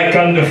feet like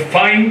unto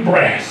fine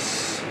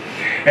brass,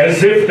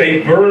 as if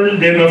they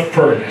burned in a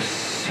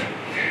furnace,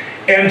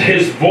 and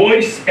his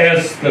voice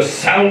as the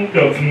sound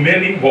of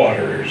many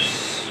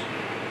waters.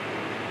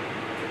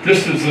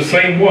 This is the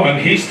same one.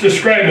 He's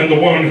describing the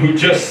one who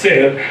just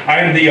said, I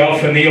am the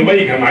Alpha and the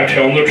Omega. Am I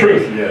telling the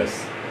truth?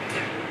 Yes.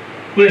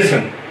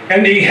 Listen.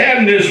 And he had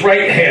in his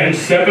right hand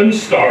 7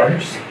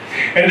 stars,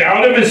 and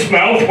out of his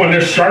mouth went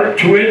a sharp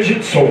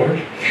 2-edged sword,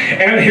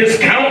 and his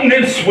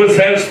countenance was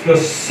as the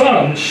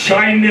sun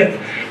shineth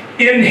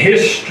in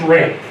his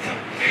strength.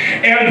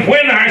 And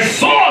when I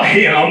saw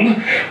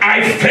him,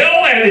 I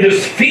fell at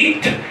his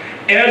feet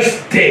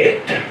as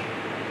dead.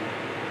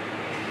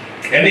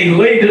 And he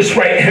laid his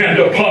right hand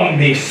upon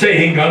me,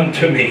 saying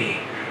unto me,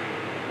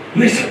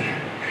 listen,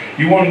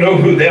 you want to know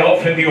who the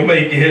Alpha and the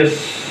Omega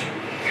is?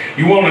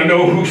 You want to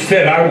know who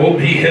said, I will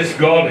be his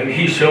God and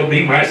he shall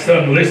be my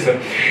son?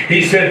 Listen,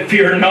 he said,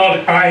 fear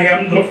not, I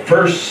am the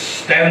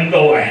first and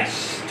the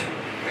last.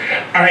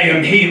 I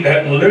am he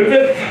that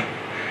liveth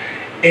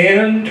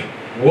and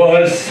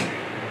was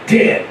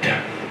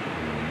dead.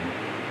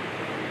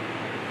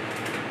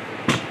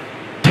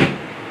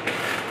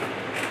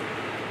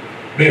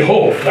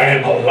 Behold, I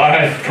am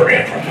alive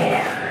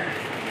forevermore.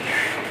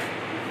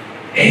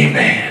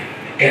 Amen.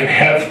 And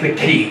have the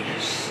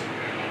keys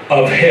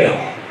of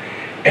hell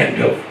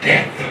and of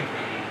death.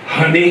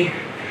 Honey,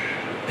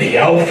 the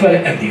Alpha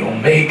and the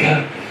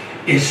Omega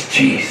is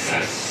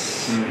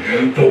Jesus.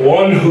 The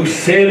one who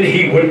said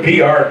he would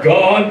be our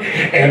God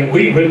and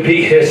we would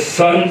be his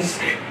sons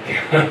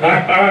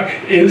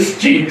is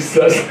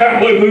Jesus.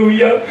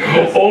 Hallelujah.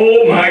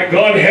 Oh my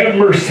God, have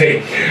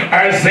mercy.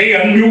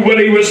 Isaiah knew what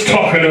he was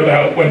talking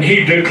about when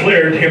he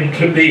declared him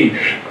to be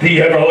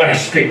the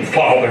everlasting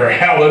Father.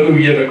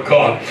 Hallelujah to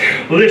God.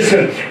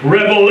 Listen,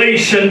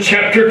 Revelation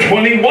chapter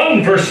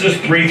 21 verses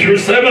 3 through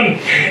 7.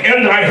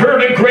 And I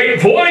heard a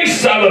great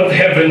voice out of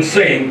heaven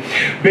saying,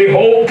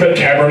 behold, the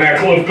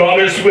tabernacle of God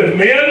is with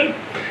men,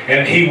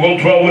 and he will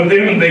dwell with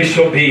them, and they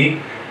shall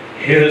be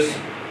his.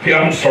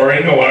 I'm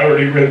sorry, no, I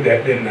already read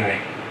that, didn't I?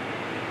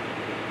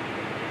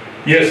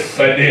 Yes,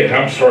 I did.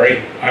 I'm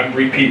sorry. I'm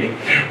repeating.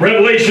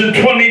 Revelation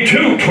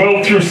 22,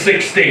 12 through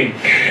 16.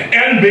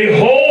 And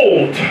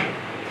behold,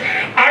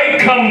 I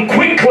come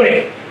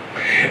quickly,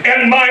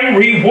 and my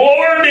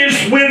reward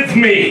is with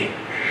me,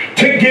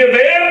 to give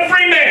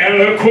every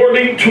man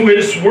according to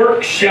his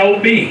work shall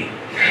be.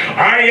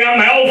 I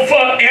am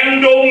Alpha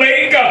and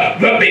Omega,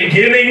 the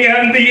beginning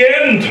and the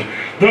end,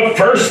 the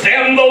first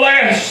and the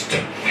last.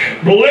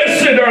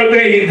 Blessed are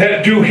they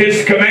that do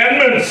his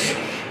commandments,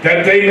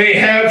 that they may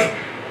have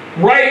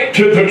right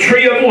to the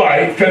tree of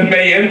life, and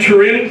may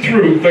enter in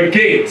through the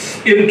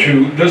gates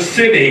into the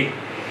city.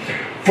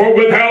 For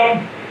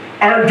without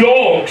are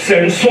dogs,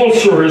 and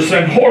sorcerers,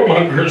 and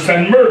whoremongers,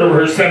 and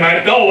murderers, and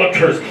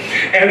idolaters,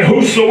 and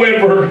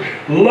whosoever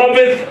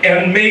loveth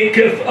and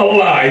maketh a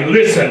lie.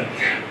 Listen,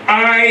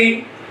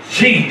 I,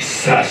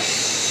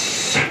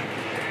 Jesus,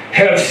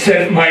 have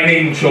sent mine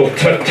angel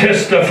to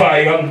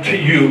testify unto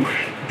you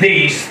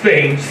these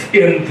things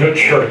in the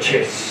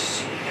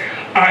churches.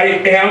 I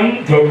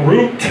am the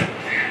root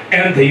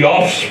and the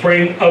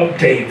offspring of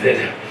David,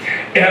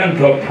 and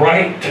the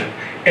bright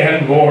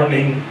and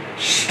morning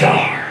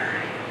star.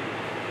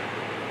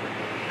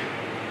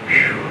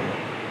 Whew.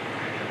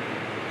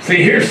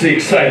 See, here's the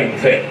exciting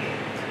thing.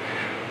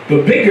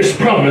 The biggest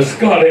promise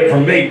God ever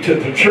made to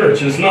the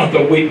church is not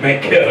that we'd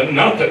make heaven,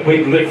 not that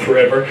we'd live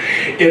forever.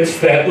 It's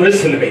that,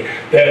 listen to me,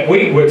 that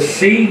we would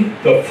see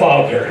the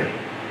Father.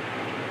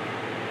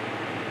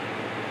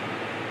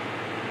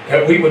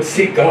 That we would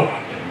see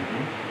God.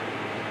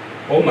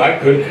 Oh my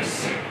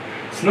goodness.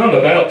 It's not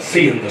about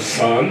seeing the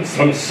Son,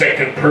 some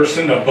second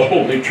person of the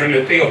Holy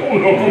Trinity. Oh,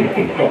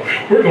 no.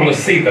 We're going to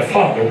see the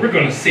Father. We're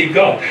going to see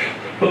God.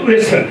 But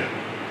listen.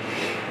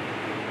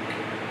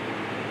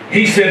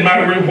 He said, my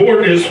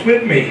reward is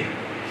with me.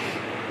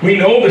 We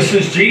know this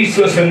is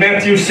Jesus. In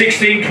Matthew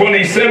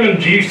 16:27,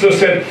 Jesus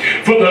said,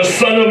 for the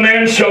Son of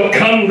Man shall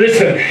come,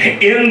 listen,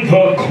 in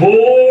the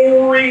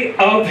glory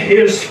of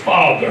his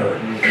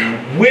Father,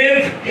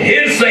 with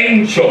his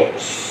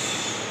angels.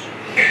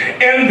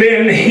 And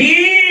then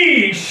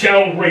he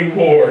shall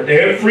reward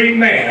every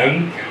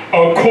man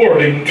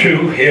according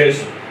to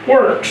his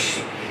works.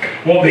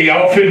 Well, the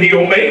Alpha and the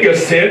Omega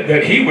said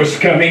that he was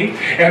coming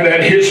and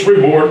that his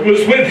reward was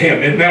with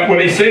him. Isn't that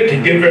what he said?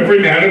 To give every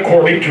man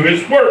according to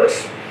his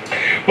works.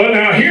 But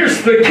now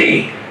here's the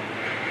key.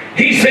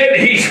 He said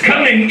he's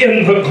coming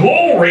in the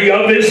glory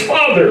of his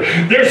Father.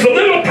 There's a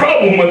little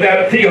problem with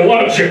that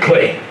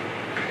theologically.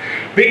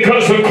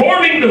 Because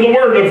according to the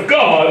Word of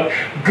God,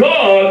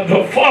 God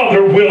the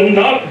Father will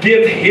not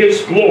give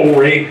his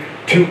glory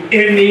to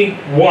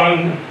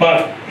anyone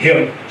but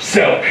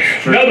himself.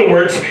 In other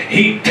words,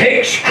 he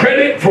takes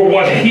credit for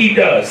what he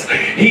does.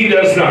 He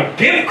does not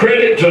give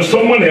credit to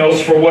someone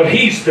else for what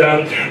he's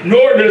done,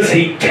 nor does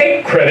he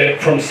take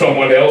credit from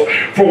someone else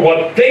for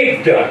what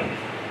they've done.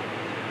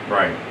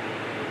 Right.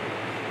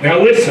 Now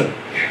listen.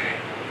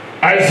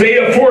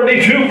 Isaiah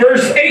 42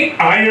 verse 8,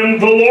 I am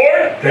the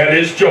Lord, that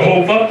is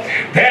Jehovah,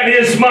 that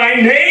is my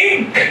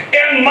name,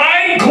 and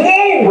my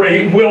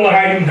glory will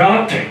I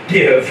not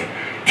give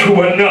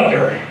to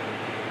another.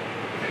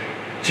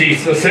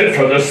 Jesus said,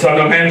 for the Son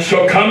of Man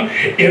shall come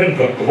in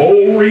the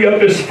glory of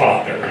his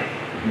Father.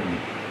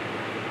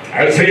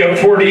 Isaiah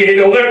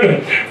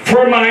 48:11,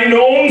 for mine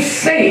own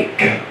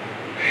sake,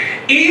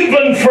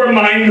 even for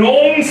mine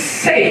own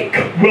sake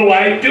will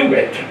I do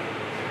it.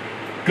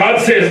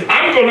 God says,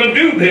 I'm going to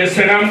do this,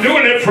 and I'm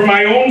doing it for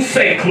my own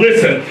sake.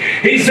 Listen,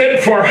 he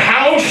said, for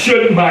how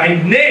should my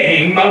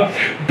name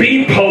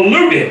be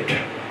polluted?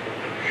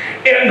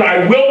 And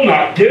I will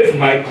not give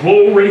my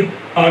glory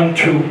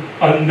unto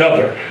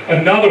another.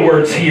 In other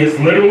words, he is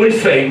literally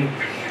saying,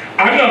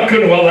 I'm not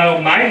going to allow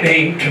my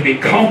name to be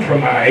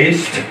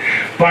compromised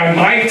by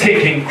my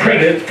taking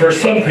credit for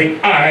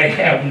something I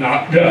have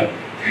not done.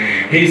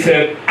 He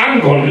said, I'm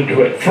going to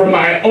do it for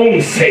my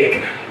own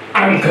sake.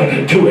 I'm going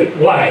to do it.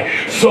 Why?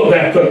 So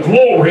that the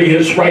glory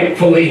is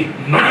rightfully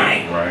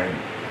mine. Right.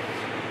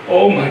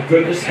 Oh my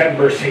goodness, have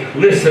mercy.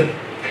 Listen.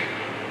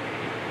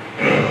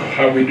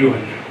 How are we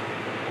doing?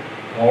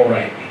 All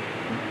right.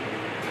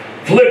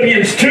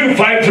 Philippians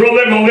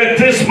 2:5-11, let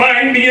this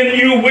mind be in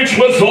you, which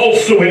was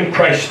also in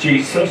Christ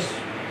Jesus,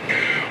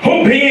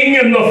 who being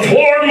in the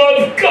form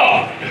of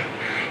God,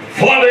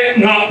 thought it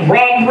not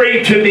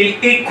robbery to be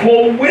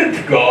equal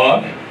with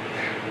God.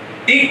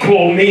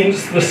 Equal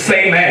means the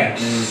same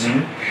as.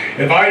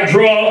 If I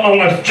draw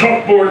on a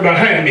chalkboard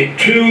behind me,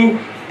 2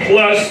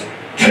 plus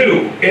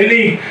 2,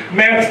 any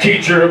math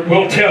teacher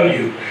will tell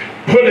you,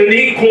 put an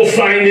equal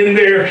sign in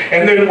there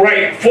and then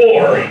write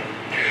 4.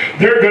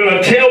 They're going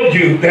to tell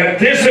you that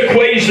this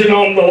equation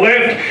on the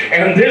left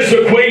and this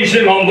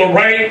equation on the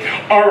right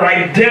are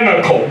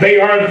identical. They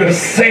are the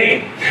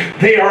same.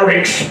 They are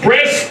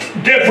expressed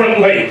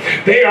differently.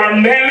 They are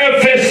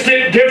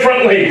manifested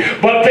differently,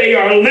 but they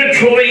are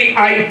literally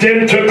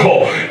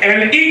identical.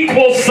 An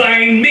equal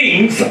sign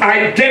means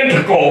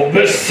identical,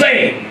 the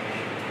same.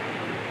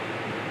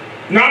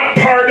 Not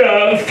part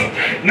of,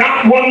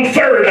 not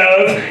 1/3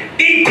 of,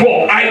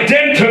 equal,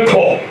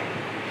 identical.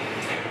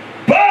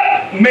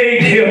 But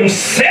made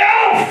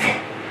himself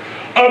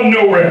of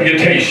no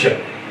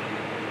reputation,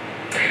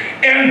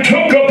 and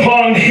took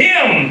upon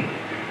him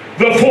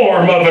the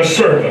form of a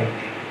servant,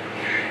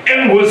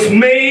 and was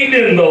made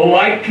in the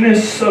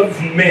likeness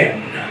of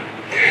men.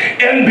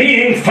 And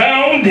being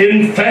found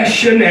in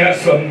fashion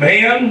as a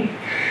man,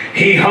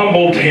 he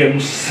humbled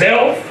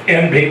himself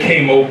and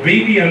became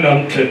obedient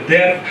unto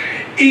death,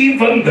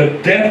 even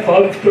the death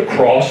of the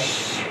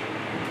cross.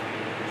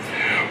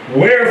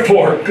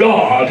 Wherefore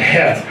God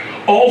hath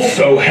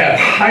also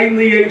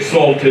highly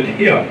exalted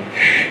him,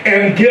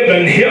 and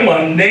given him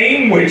a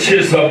name which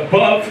is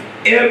above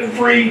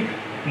every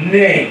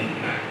name.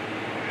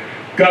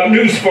 Got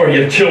news for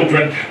you,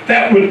 children.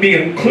 That would be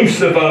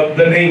inclusive of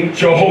the name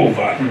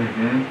Jehovah.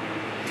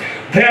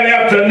 That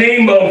at the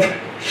name of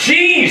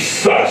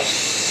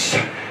Jesus,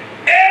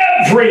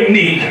 every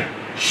knee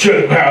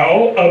should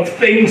bow, of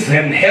things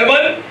in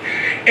heaven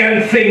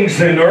and things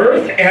in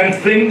earth and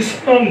things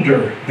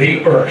under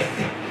the earth.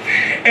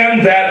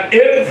 And that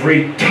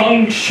every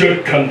tongue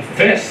should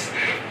confess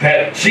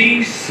that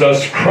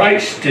Jesus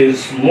Christ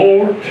is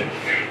Lord,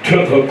 to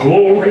the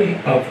glory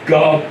of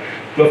God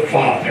the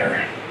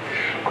Father.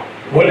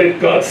 What did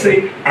God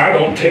say? I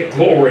don't take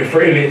glory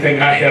for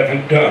anything I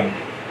haven't done.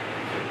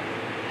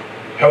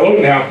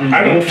 Hello now.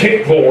 I don't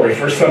take glory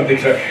for something.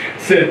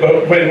 Said,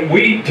 but when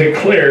we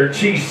declare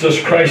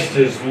Jesus Christ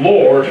is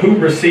Lord, who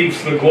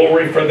receives the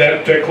glory for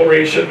that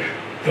declaration?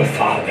 The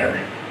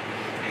Father.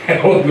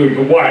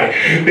 Hallelujah. Why?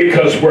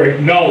 Because we're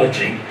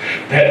acknowledging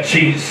that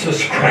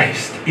Jesus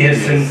Christ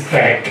is in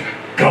fact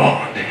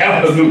God.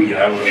 Hallelujah.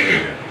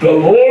 Hallelujah. The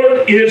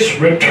Lord is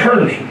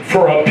returning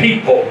for a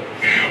people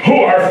who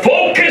are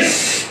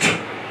focused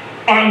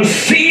on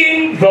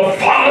seeing the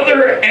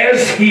Father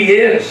as He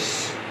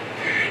is.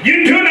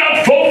 You do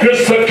not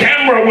focus a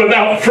camera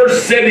without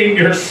first setting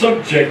your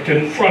subject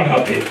in front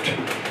of it.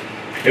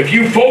 If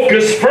you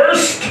focus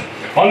first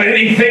on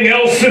anything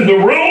else in the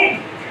room,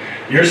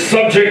 your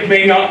subject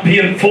may not be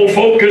in full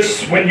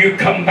focus when you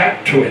come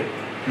back to it.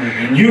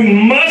 You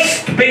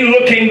must be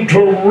looking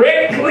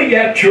directly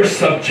at your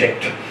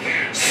subject,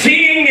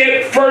 seeing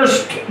it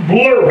first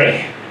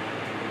blurry,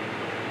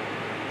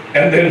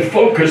 and then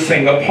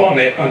focusing upon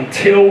it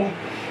until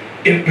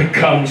it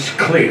becomes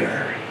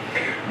clear.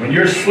 When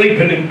you're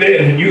sleeping in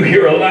bed and you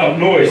hear a loud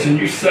noise and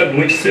you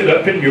suddenly sit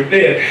up in your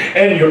bed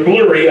and you're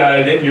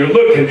blurry-eyed and you're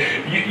looking,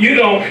 you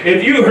don't,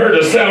 if you heard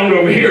a sound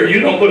over here, you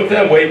don't look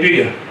that way, do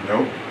you?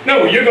 Nope.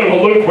 No, you're going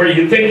to look where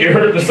you think you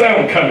heard the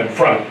sound coming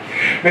from.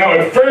 Now,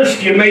 at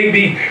first, you may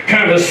be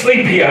kind of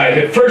sleepy-eyed.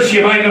 At first,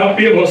 you might not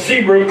be able to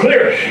see real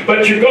clear,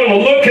 but you're going to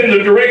look in the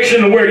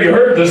direction of where you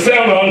heard the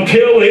sound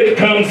until it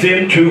comes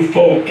into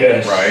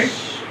focus. Right.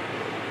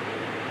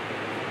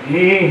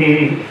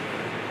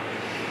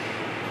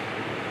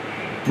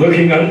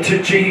 Looking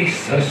unto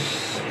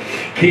Jesus,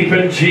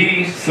 keeping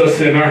Jesus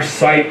in our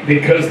sight,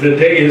 because the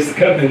day is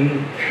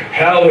coming,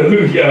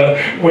 hallelujah,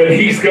 when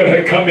He's going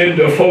to come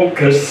into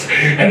focus,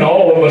 and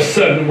all of a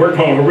sudden we're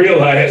going to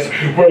realize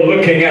we're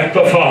looking at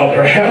the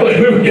Father.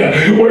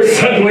 Hallelujah. We're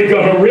suddenly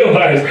going to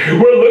realize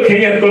we're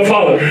looking at the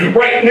Father.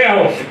 Right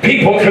now,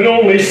 people can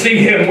only see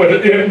Him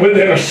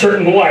within a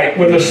certain light,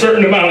 with a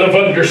certain amount of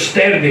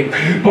understanding.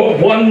 But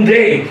one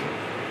day,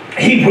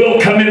 He will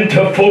come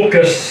into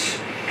focus.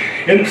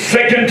 In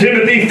 2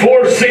 Timothy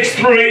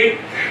 4:6-8,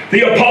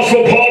 the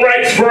Apostle Paul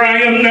writes, "For I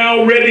am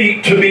now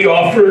ready to be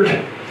offered,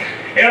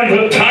 and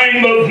the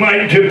time of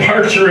my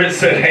departure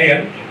is at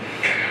hand.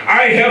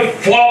 I have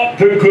fought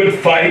the good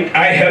fight.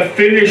 I have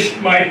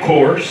finished my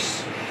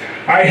course.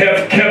 I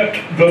have kept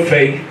the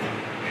faith.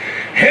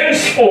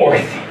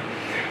 Henceforth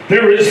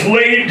there is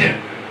laid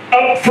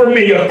up for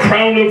me a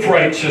crown of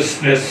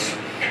righteousness,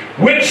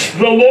 which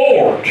the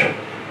Lord,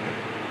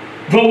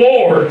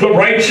 the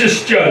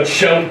righteous judge,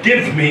 shall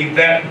give me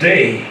that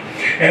day.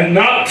 And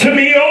not to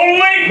me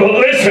only, but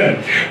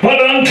listen, but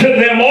unto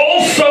them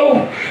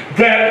also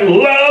that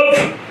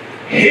love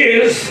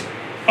His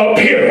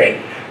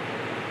appearing."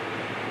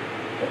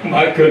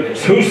 My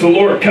goodness, who's the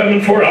Lord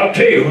coming for? I'll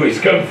tell you who He's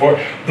coming for.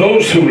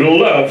 Those who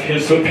love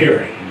His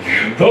appearing.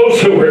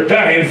 Those who are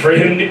dying for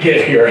Him to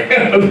get here.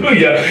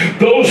 Hallelujah.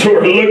 Those who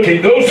are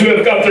looking, those who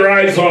have got their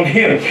eyes on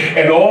Him,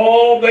 and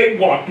all they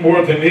want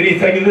more than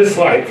anything in this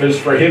life is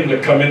for Him to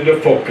come into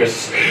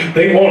focus.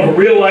 They want to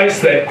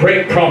realize that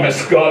great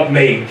promise God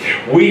made.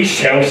 We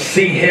shall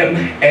see Him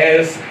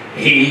as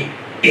He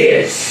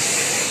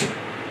is.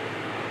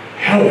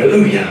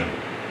 Hallelujah.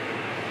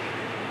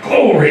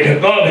 Glory to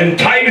God. In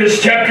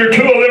Titus chapter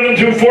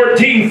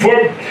 2:11-14,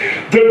 "For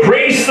the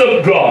grace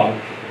of God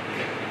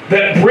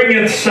that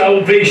bringeth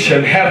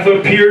salvation hath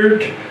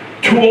appeared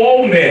to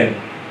all men,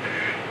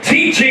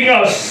 teaching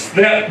us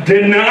that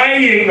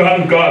denying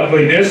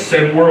ungodliness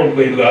and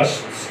worldly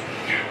lusts,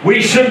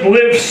 we should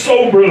live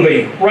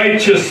soberly,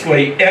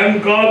 righteously,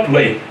 and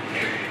godly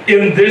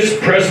in this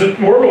present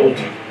world,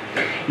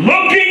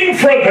 looking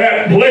for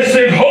that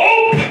blessed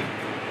hope,"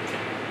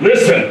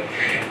 listen,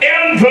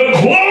 "and the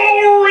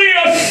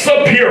glorious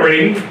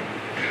appearing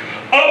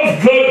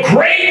of the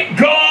great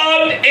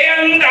God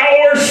and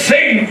our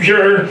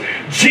Savior,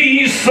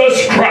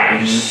 Jesus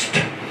Christ,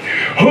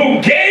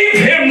 who gave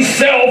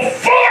Himself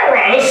for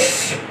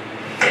us,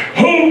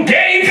 who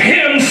gave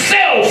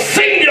Himself,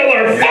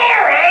 singular,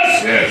 for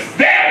us,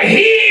 that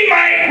He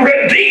might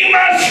redeem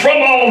us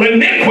from all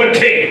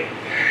iniquity,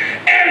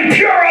 and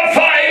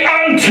purify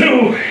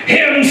unto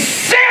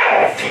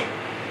Himself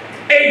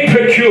a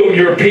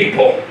peculiar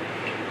people."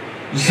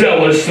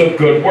 zealous of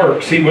good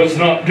works. He was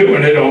not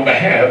doing it on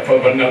behalf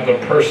of another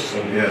person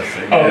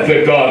of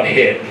the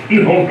Godhead.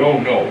 No, no,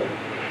 no.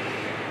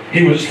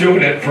 He was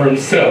doing it for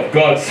himself.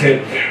 God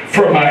said,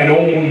 for mine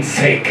own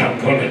sake, I'm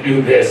going to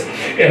do this.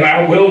 And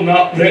I will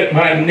not let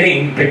my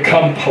name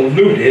become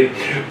polluted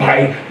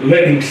by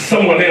letting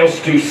someone else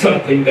do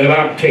something that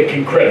I'm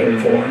taking credit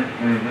for.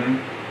 Mm-hmm.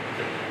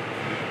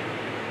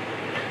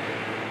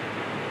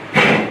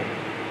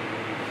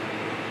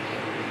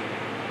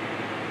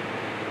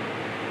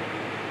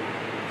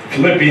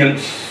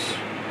 Philippians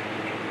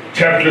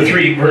chapter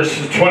 3,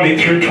 verses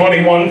 20 through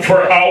 21.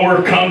 For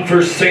our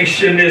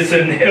conversation is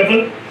in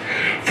heaven,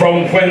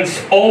 from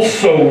whence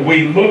also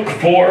we look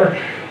for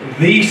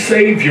the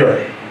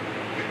Savior,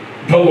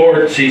 the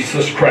Lord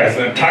Jesus Christ.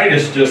 And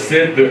Titus just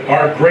said that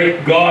our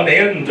great God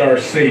and our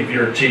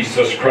Savior,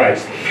 Jesus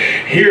Christ.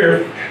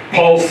 Here,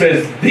 Paul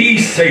says the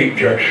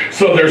Savior.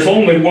 So there's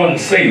only one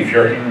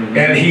Savior,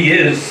 and He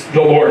is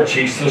the Lord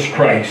Jesus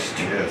Christ.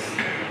 Yes.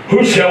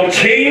 Who shall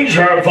change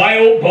our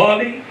vile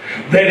body,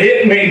 that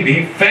it may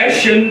be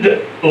fashioned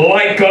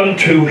like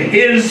unto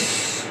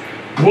His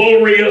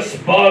glorious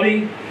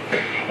body,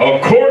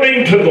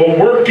 according to the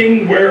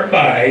working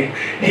whereby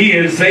He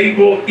is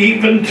able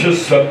even to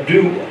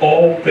subdue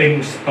all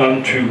things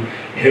unto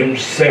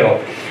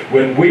Himself.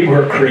 When we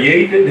were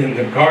created in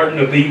the Garden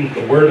of Eden,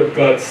 the Word of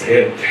God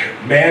said,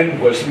 man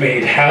was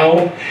made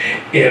how?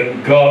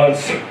 In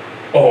God's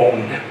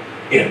own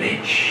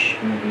image.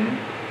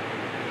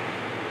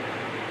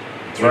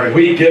 When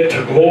we get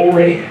to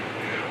glory,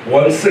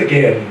 once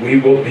again, we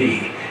will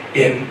be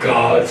in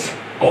God's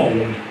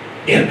own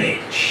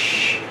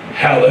image.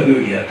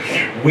 Hallelujah.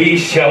 We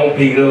shall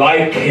be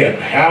like Him.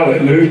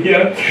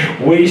 Hallelujah.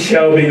 We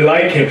shall be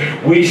like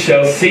Him. We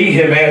shall see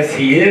Him as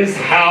He is.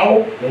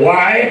 How?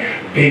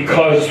 Why?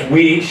 Because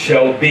we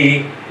shall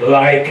be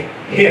like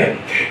Him.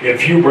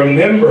 If you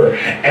remember,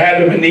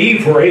 Adam and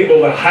Eve were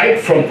able to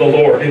hide from the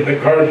Lord in the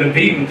Garden of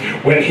Eden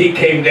when He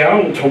came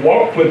down to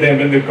walk with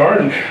them in the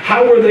garden.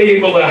 How were they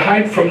able to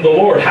hide from the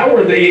Lord? How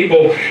were they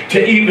able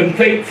to even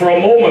think for a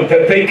moment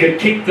that they could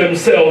keep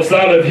themselves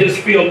out of His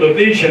field of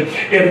vision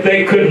if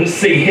they couldn't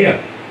see Him?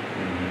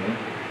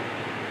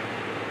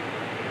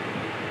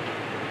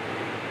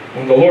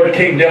 When the Lord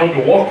came down to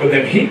walk with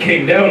them, He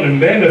came down and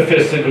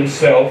manifested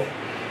Himself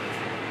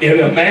in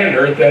a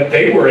manner that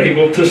they were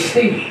able to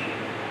see,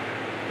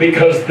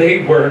 because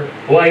they were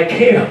like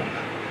Him.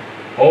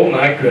 Oh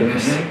my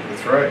goodness.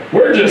 That's right.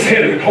 We're just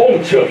headed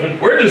home, children.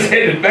 We're just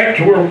headed back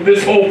to where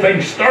this whole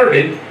thing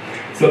started.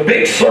 It's a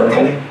big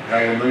circle.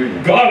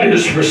 Hallelujah. God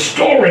is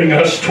restoring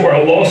us to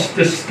our lost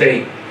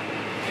estate.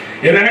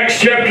 In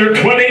Acts chapter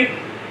 20,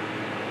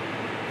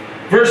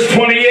 verse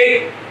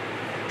 28,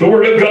 the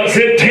Word of God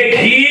said, take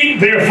heed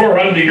therefore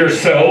unto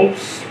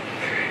yourselves,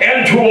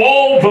 and to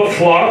all the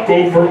flock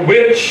over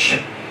which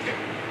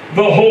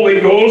the Holy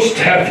Ghost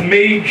hath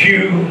made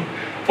you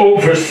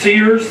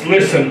overseers,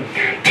 listen,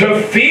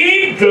 to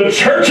feed the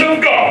church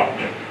of God,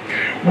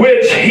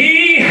 which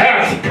He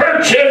hath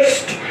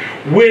purchased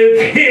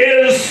with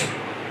His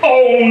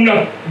own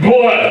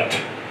blood.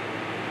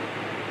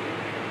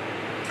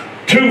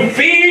 To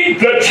feed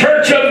the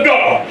church of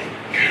God,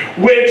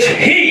 which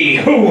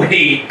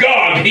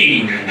God, He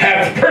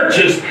hath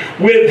purchased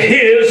with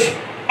His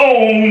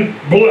own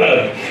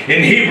blood.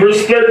 In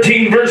Hebrews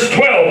 13 verse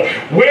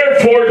 12,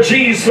 wherefore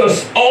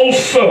Jesus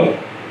also,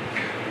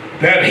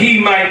 that He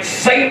might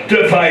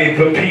sanctify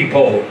the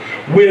people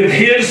with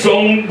His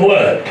own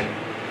blood.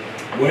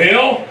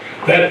 Well,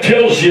 that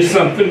tells you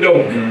something, don't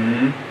it?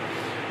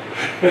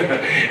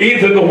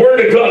 Either the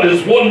Word of God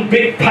is one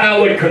big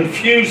pile of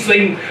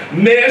confusing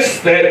mess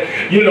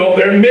that, you know,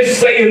 they're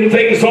missaying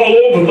things all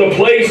over the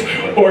place,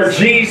 or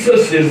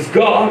Jesus is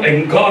God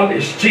and God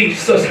is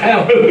Jesus.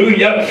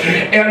 Hallelujah.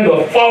 And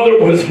the Father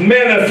was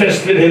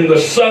manifested in the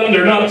Son.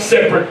 They're not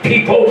separate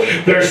people.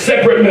 They're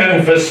separate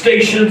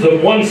manifestations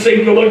of one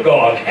singular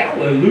God.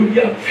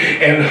 Hallelujah.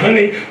 And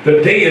honey,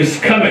 the day is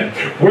coming.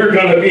 We're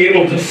going to be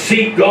able to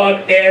see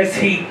God as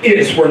He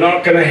is. We're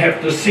not going to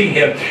have to see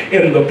Him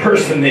in the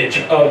personage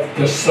of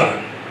the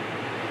Son.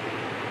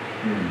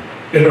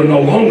 It'll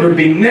no longer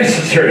be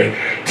necessary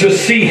to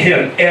see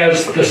Him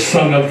as the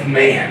Son of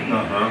Man,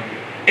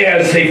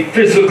 as a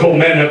physical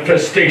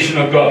manifestation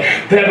of God.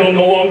 That'll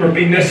no longer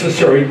be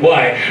necessary.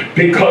 Why?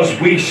 Because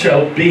we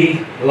shall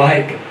be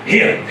like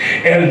Him.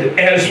 And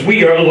as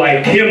we are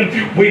like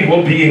Him, we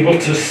will be able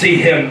to see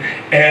Him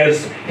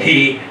as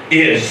He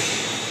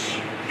is.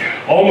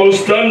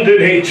 Almost done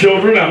today,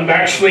 children. I'm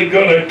actually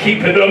going to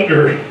keep it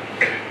under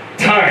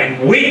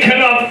time. We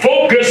cannot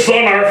focus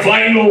on our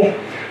final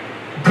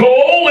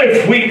goal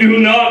if we do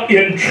not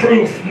in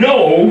truth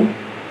know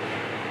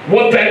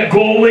what that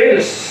goal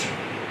is.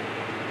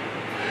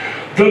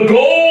 The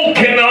goal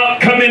cannot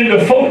come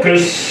into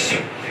focus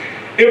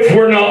if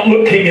we're not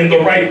looking in the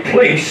right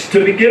place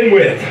to begin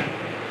with.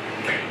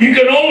 You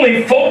can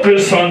only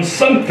focus on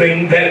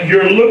something that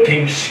you're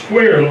looking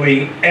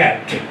squarely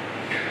at.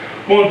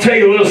 I'm going to tell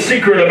you a little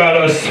secret about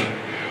us.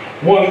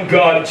 One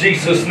God,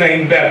 Jesus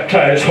name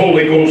baptized,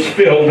 Holy Ghost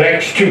filled,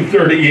 Acts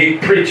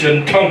 2:38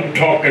 preaching, tongue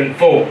talking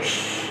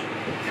folks.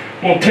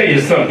 I'll tell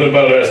you something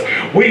about us.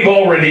 We've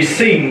already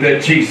seen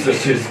that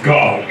Jesus is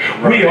God.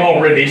 We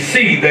already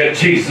see that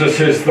Jesus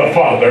is the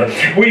Father.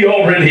 We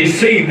already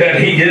see that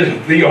He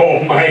is the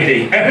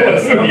Almighty.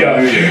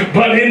 Hallelujah.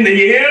 But in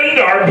the end,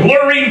 our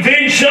blurry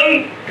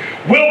vision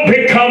will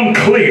become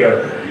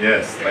clear.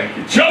 Yes, thank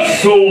you.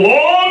 Just so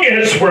long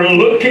as we're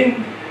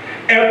looking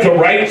at the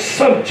right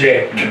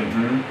subject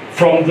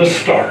from the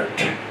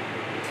start.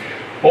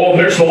 Oh,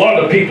 there's a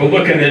lot of people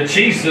looking at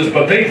Jesus,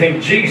 but they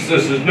think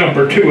Jesus is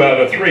number 2 out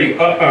of 3.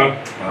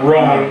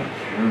 Wrong.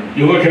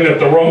 You're looking at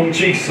the wrong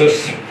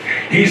Jesus.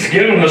 He's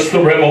given us the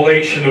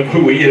revelation of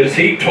who He is.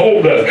 He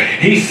told us,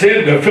 He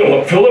said to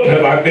Philip, Philip,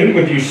 have I been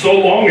with you so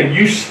long and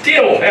you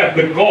still have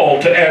the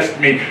gall to ask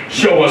me,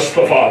 show us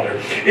the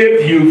Father.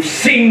 If you've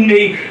seen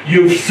me,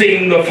 you've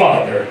seen the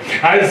Father.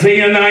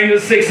 Isaiah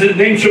 9:6, His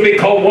name shall be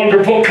called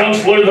Wonderful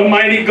Counselor, the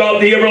Mighty God,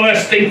 the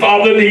Everlasting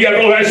Father, the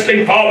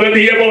Everlasting Father,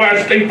 the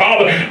Everlasting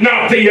Father,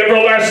 not the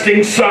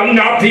Everlasting Son,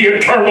 not the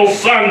Eternal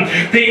Son,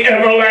 the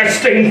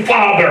Everlasting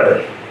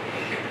Father,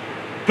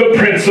 the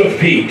Prince of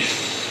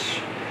Peace.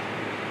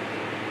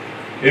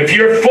 If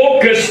you're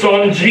focused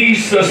on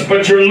Jesus,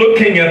 but you're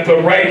looking at the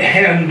right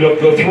hand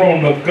of the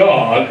throne of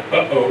God,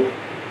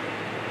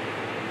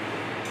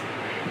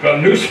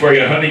 got news for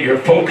you, honey, you're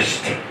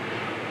focused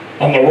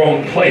on the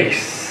wrong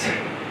place.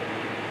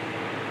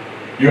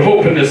 You're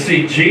hoping to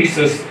see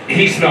Jesus,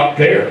 He's not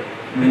there.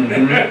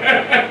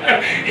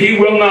 He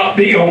will not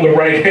be on the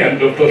right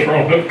hand of the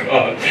throne of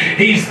God.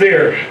 He's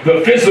there. The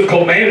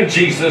physical man,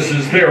 Jesus,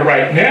 is there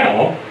right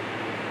now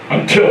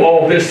until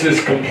all this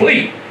is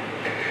complete.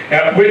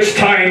 At which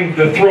time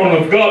the throne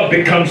of God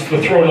becomes the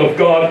throne of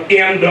God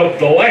and of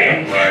the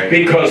Lamb,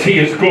 because He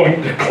is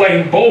going to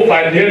claim both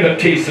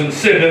identities and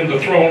sit in the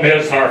throne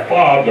as our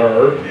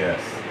Father. Yes.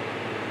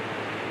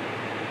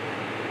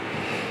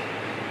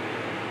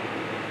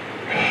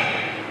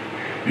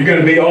 You're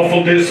going to be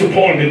awful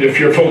disappointed if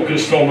you're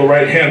focused on the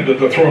right hand of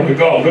the throne of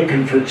God,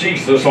 looking for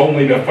Jesus,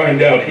 only to find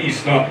out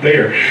He's not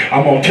there.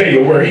 I'm going to tell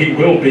you where He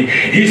will be.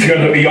 He's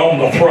going to be on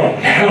the throne.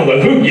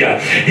 Hallelujah.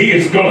 He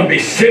is going to be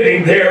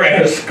sitting there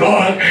as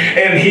God,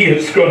 and He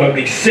is going to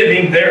be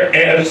sitting there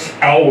as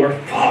our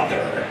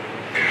Father.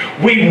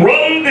 We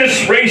run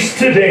this race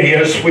today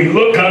as we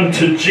look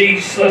unto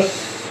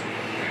Jesus,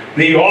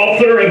 the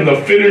author and the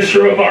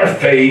finisher of our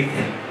faith.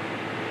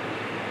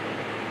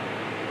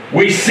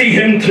 We see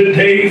Him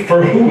today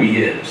for who He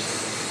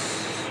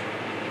is.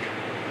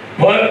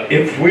 But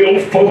if we'll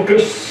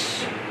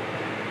focus,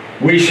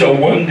 we shall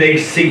one day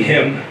see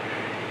Him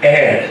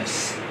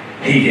as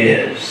He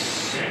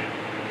is.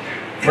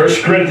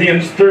 1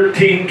 Corinthians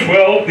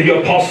 13:12, the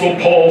Apostle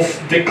Paul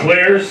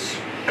declares,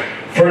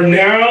 for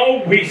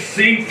now we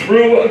see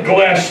through a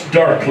glass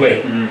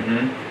darkly,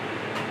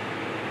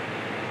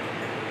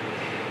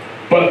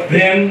 but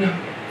then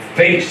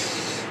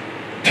face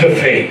to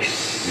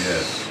face.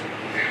 Yes.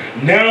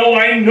 Now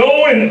I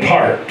know in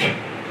part,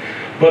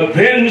 but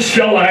then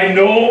shall I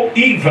know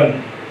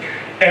even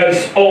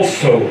as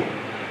also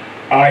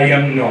I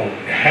am known.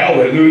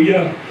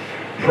 Hallelujah.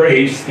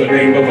 Praise the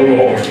name of the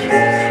Lord.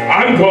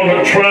 I'm going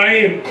to try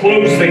in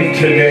closing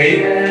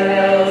today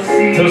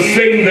to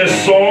sing this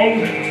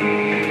song.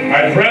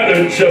 I'd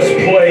rather just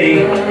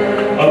play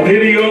a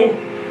video.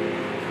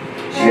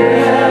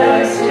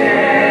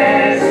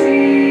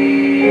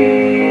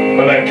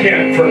 But I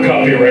can't for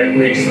copyright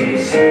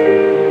reasons.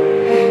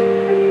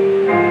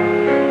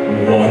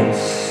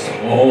 Once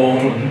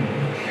on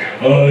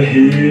a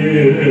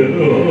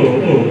hillside,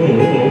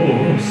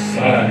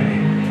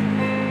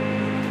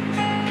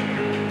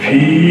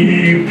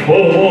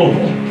 people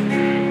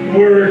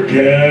were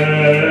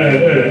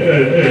gathered,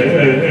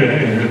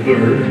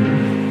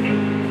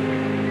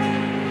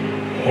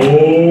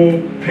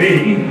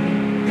 hoping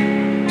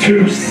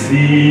to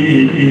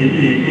see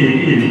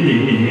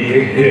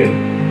Him,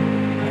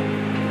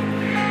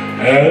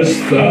 as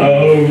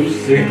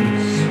thousands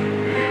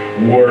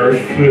were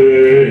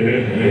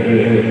fed.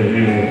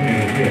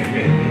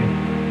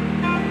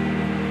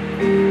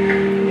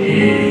 He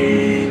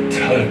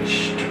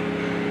touched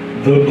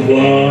the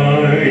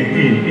blind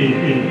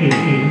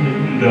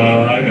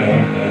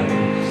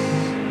eyes,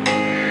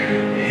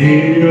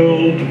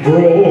 healed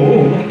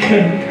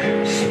broken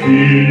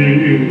spirits.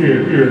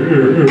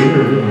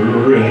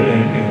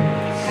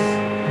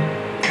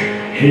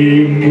 He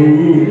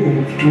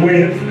moved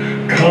with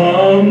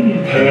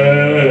compassion.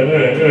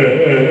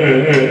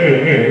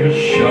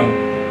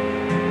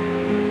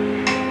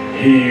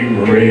 He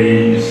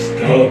raised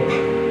up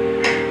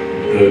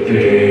the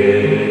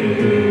dead.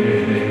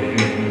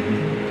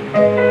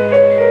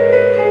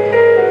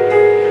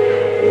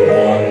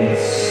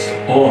 Once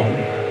on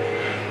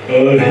a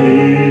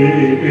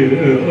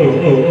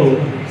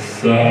hillside,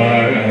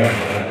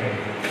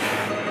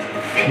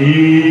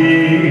 people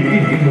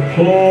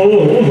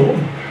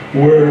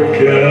were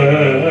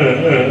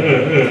gathered,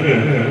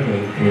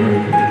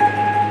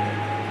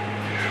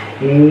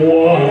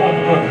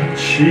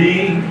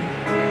 watching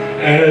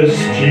as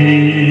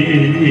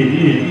Jesus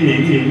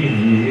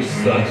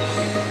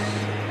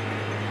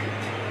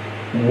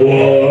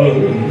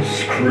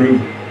was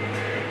crucified,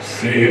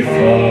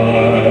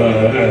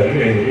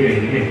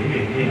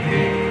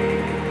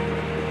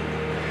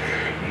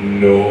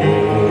 no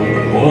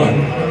one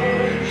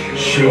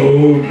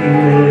showed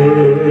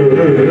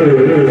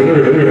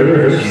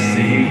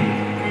mercy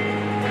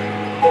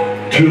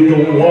to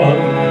the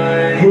one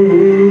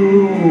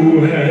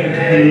who had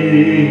healed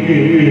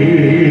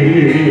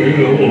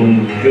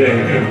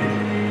them.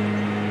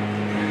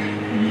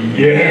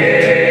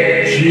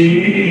 Yet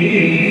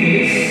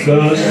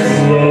Jesus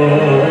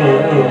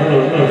loved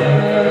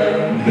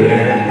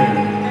them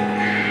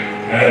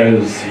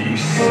as he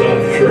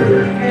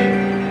suffered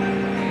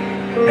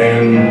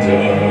and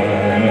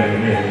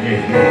died.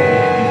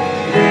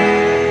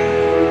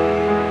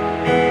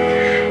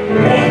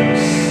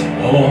 Once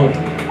on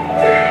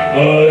a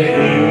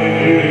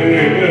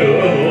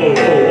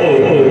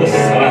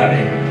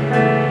hillside,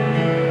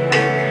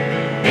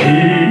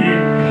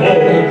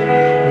 people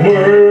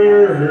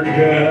were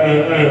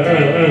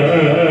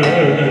gathered,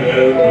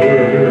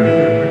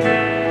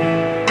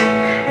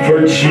 for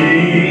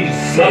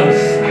Jesus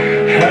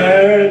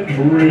had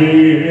risen,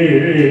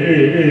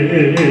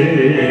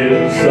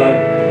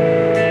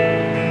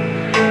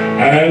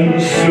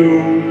 and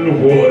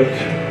soon would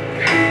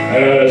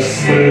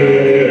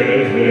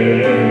ascend.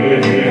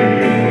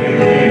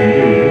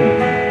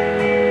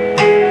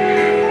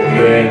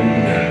 Then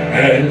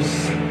as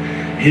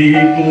he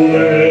blessed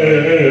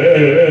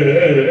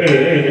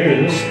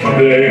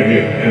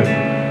them,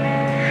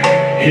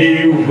 he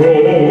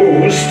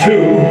rose to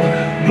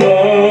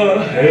the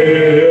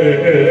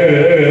heavens,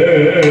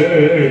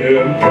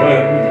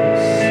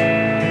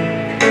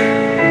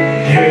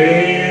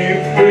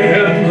 gave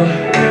them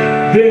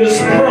this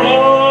promise: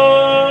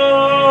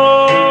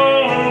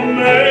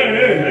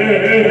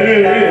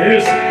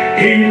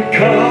 he'd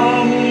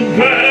come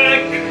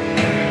back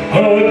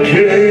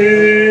again.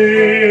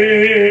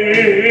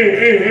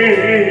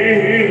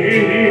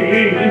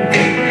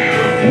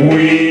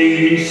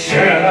 We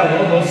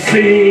shall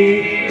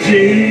see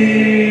Jesus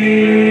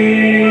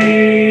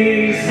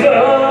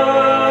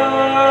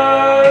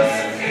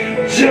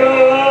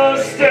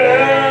just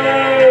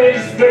as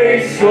they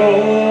saw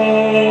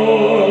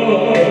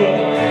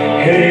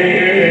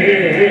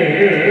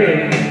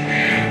him.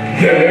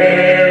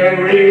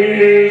 There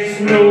is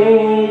no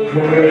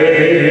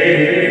greater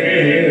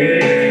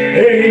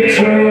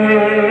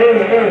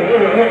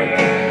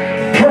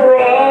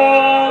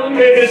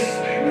promise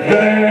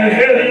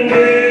than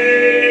this.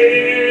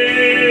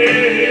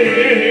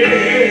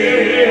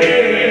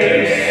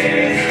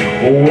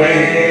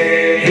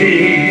 When he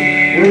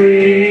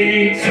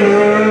returns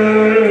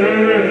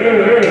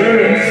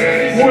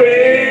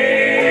with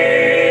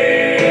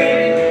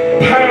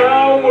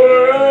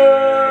power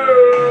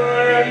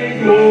and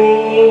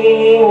glory,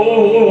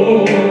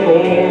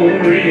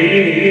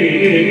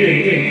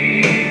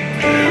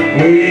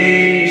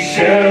 we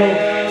shall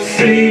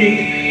see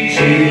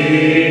Jesus.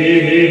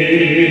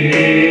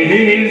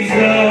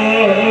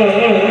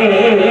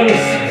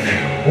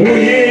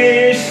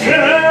 We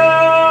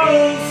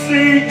shall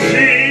see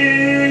Jesus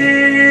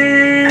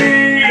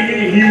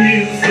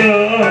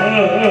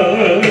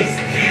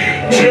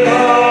just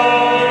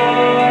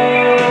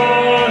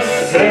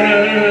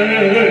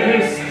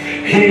as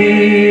he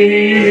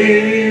is.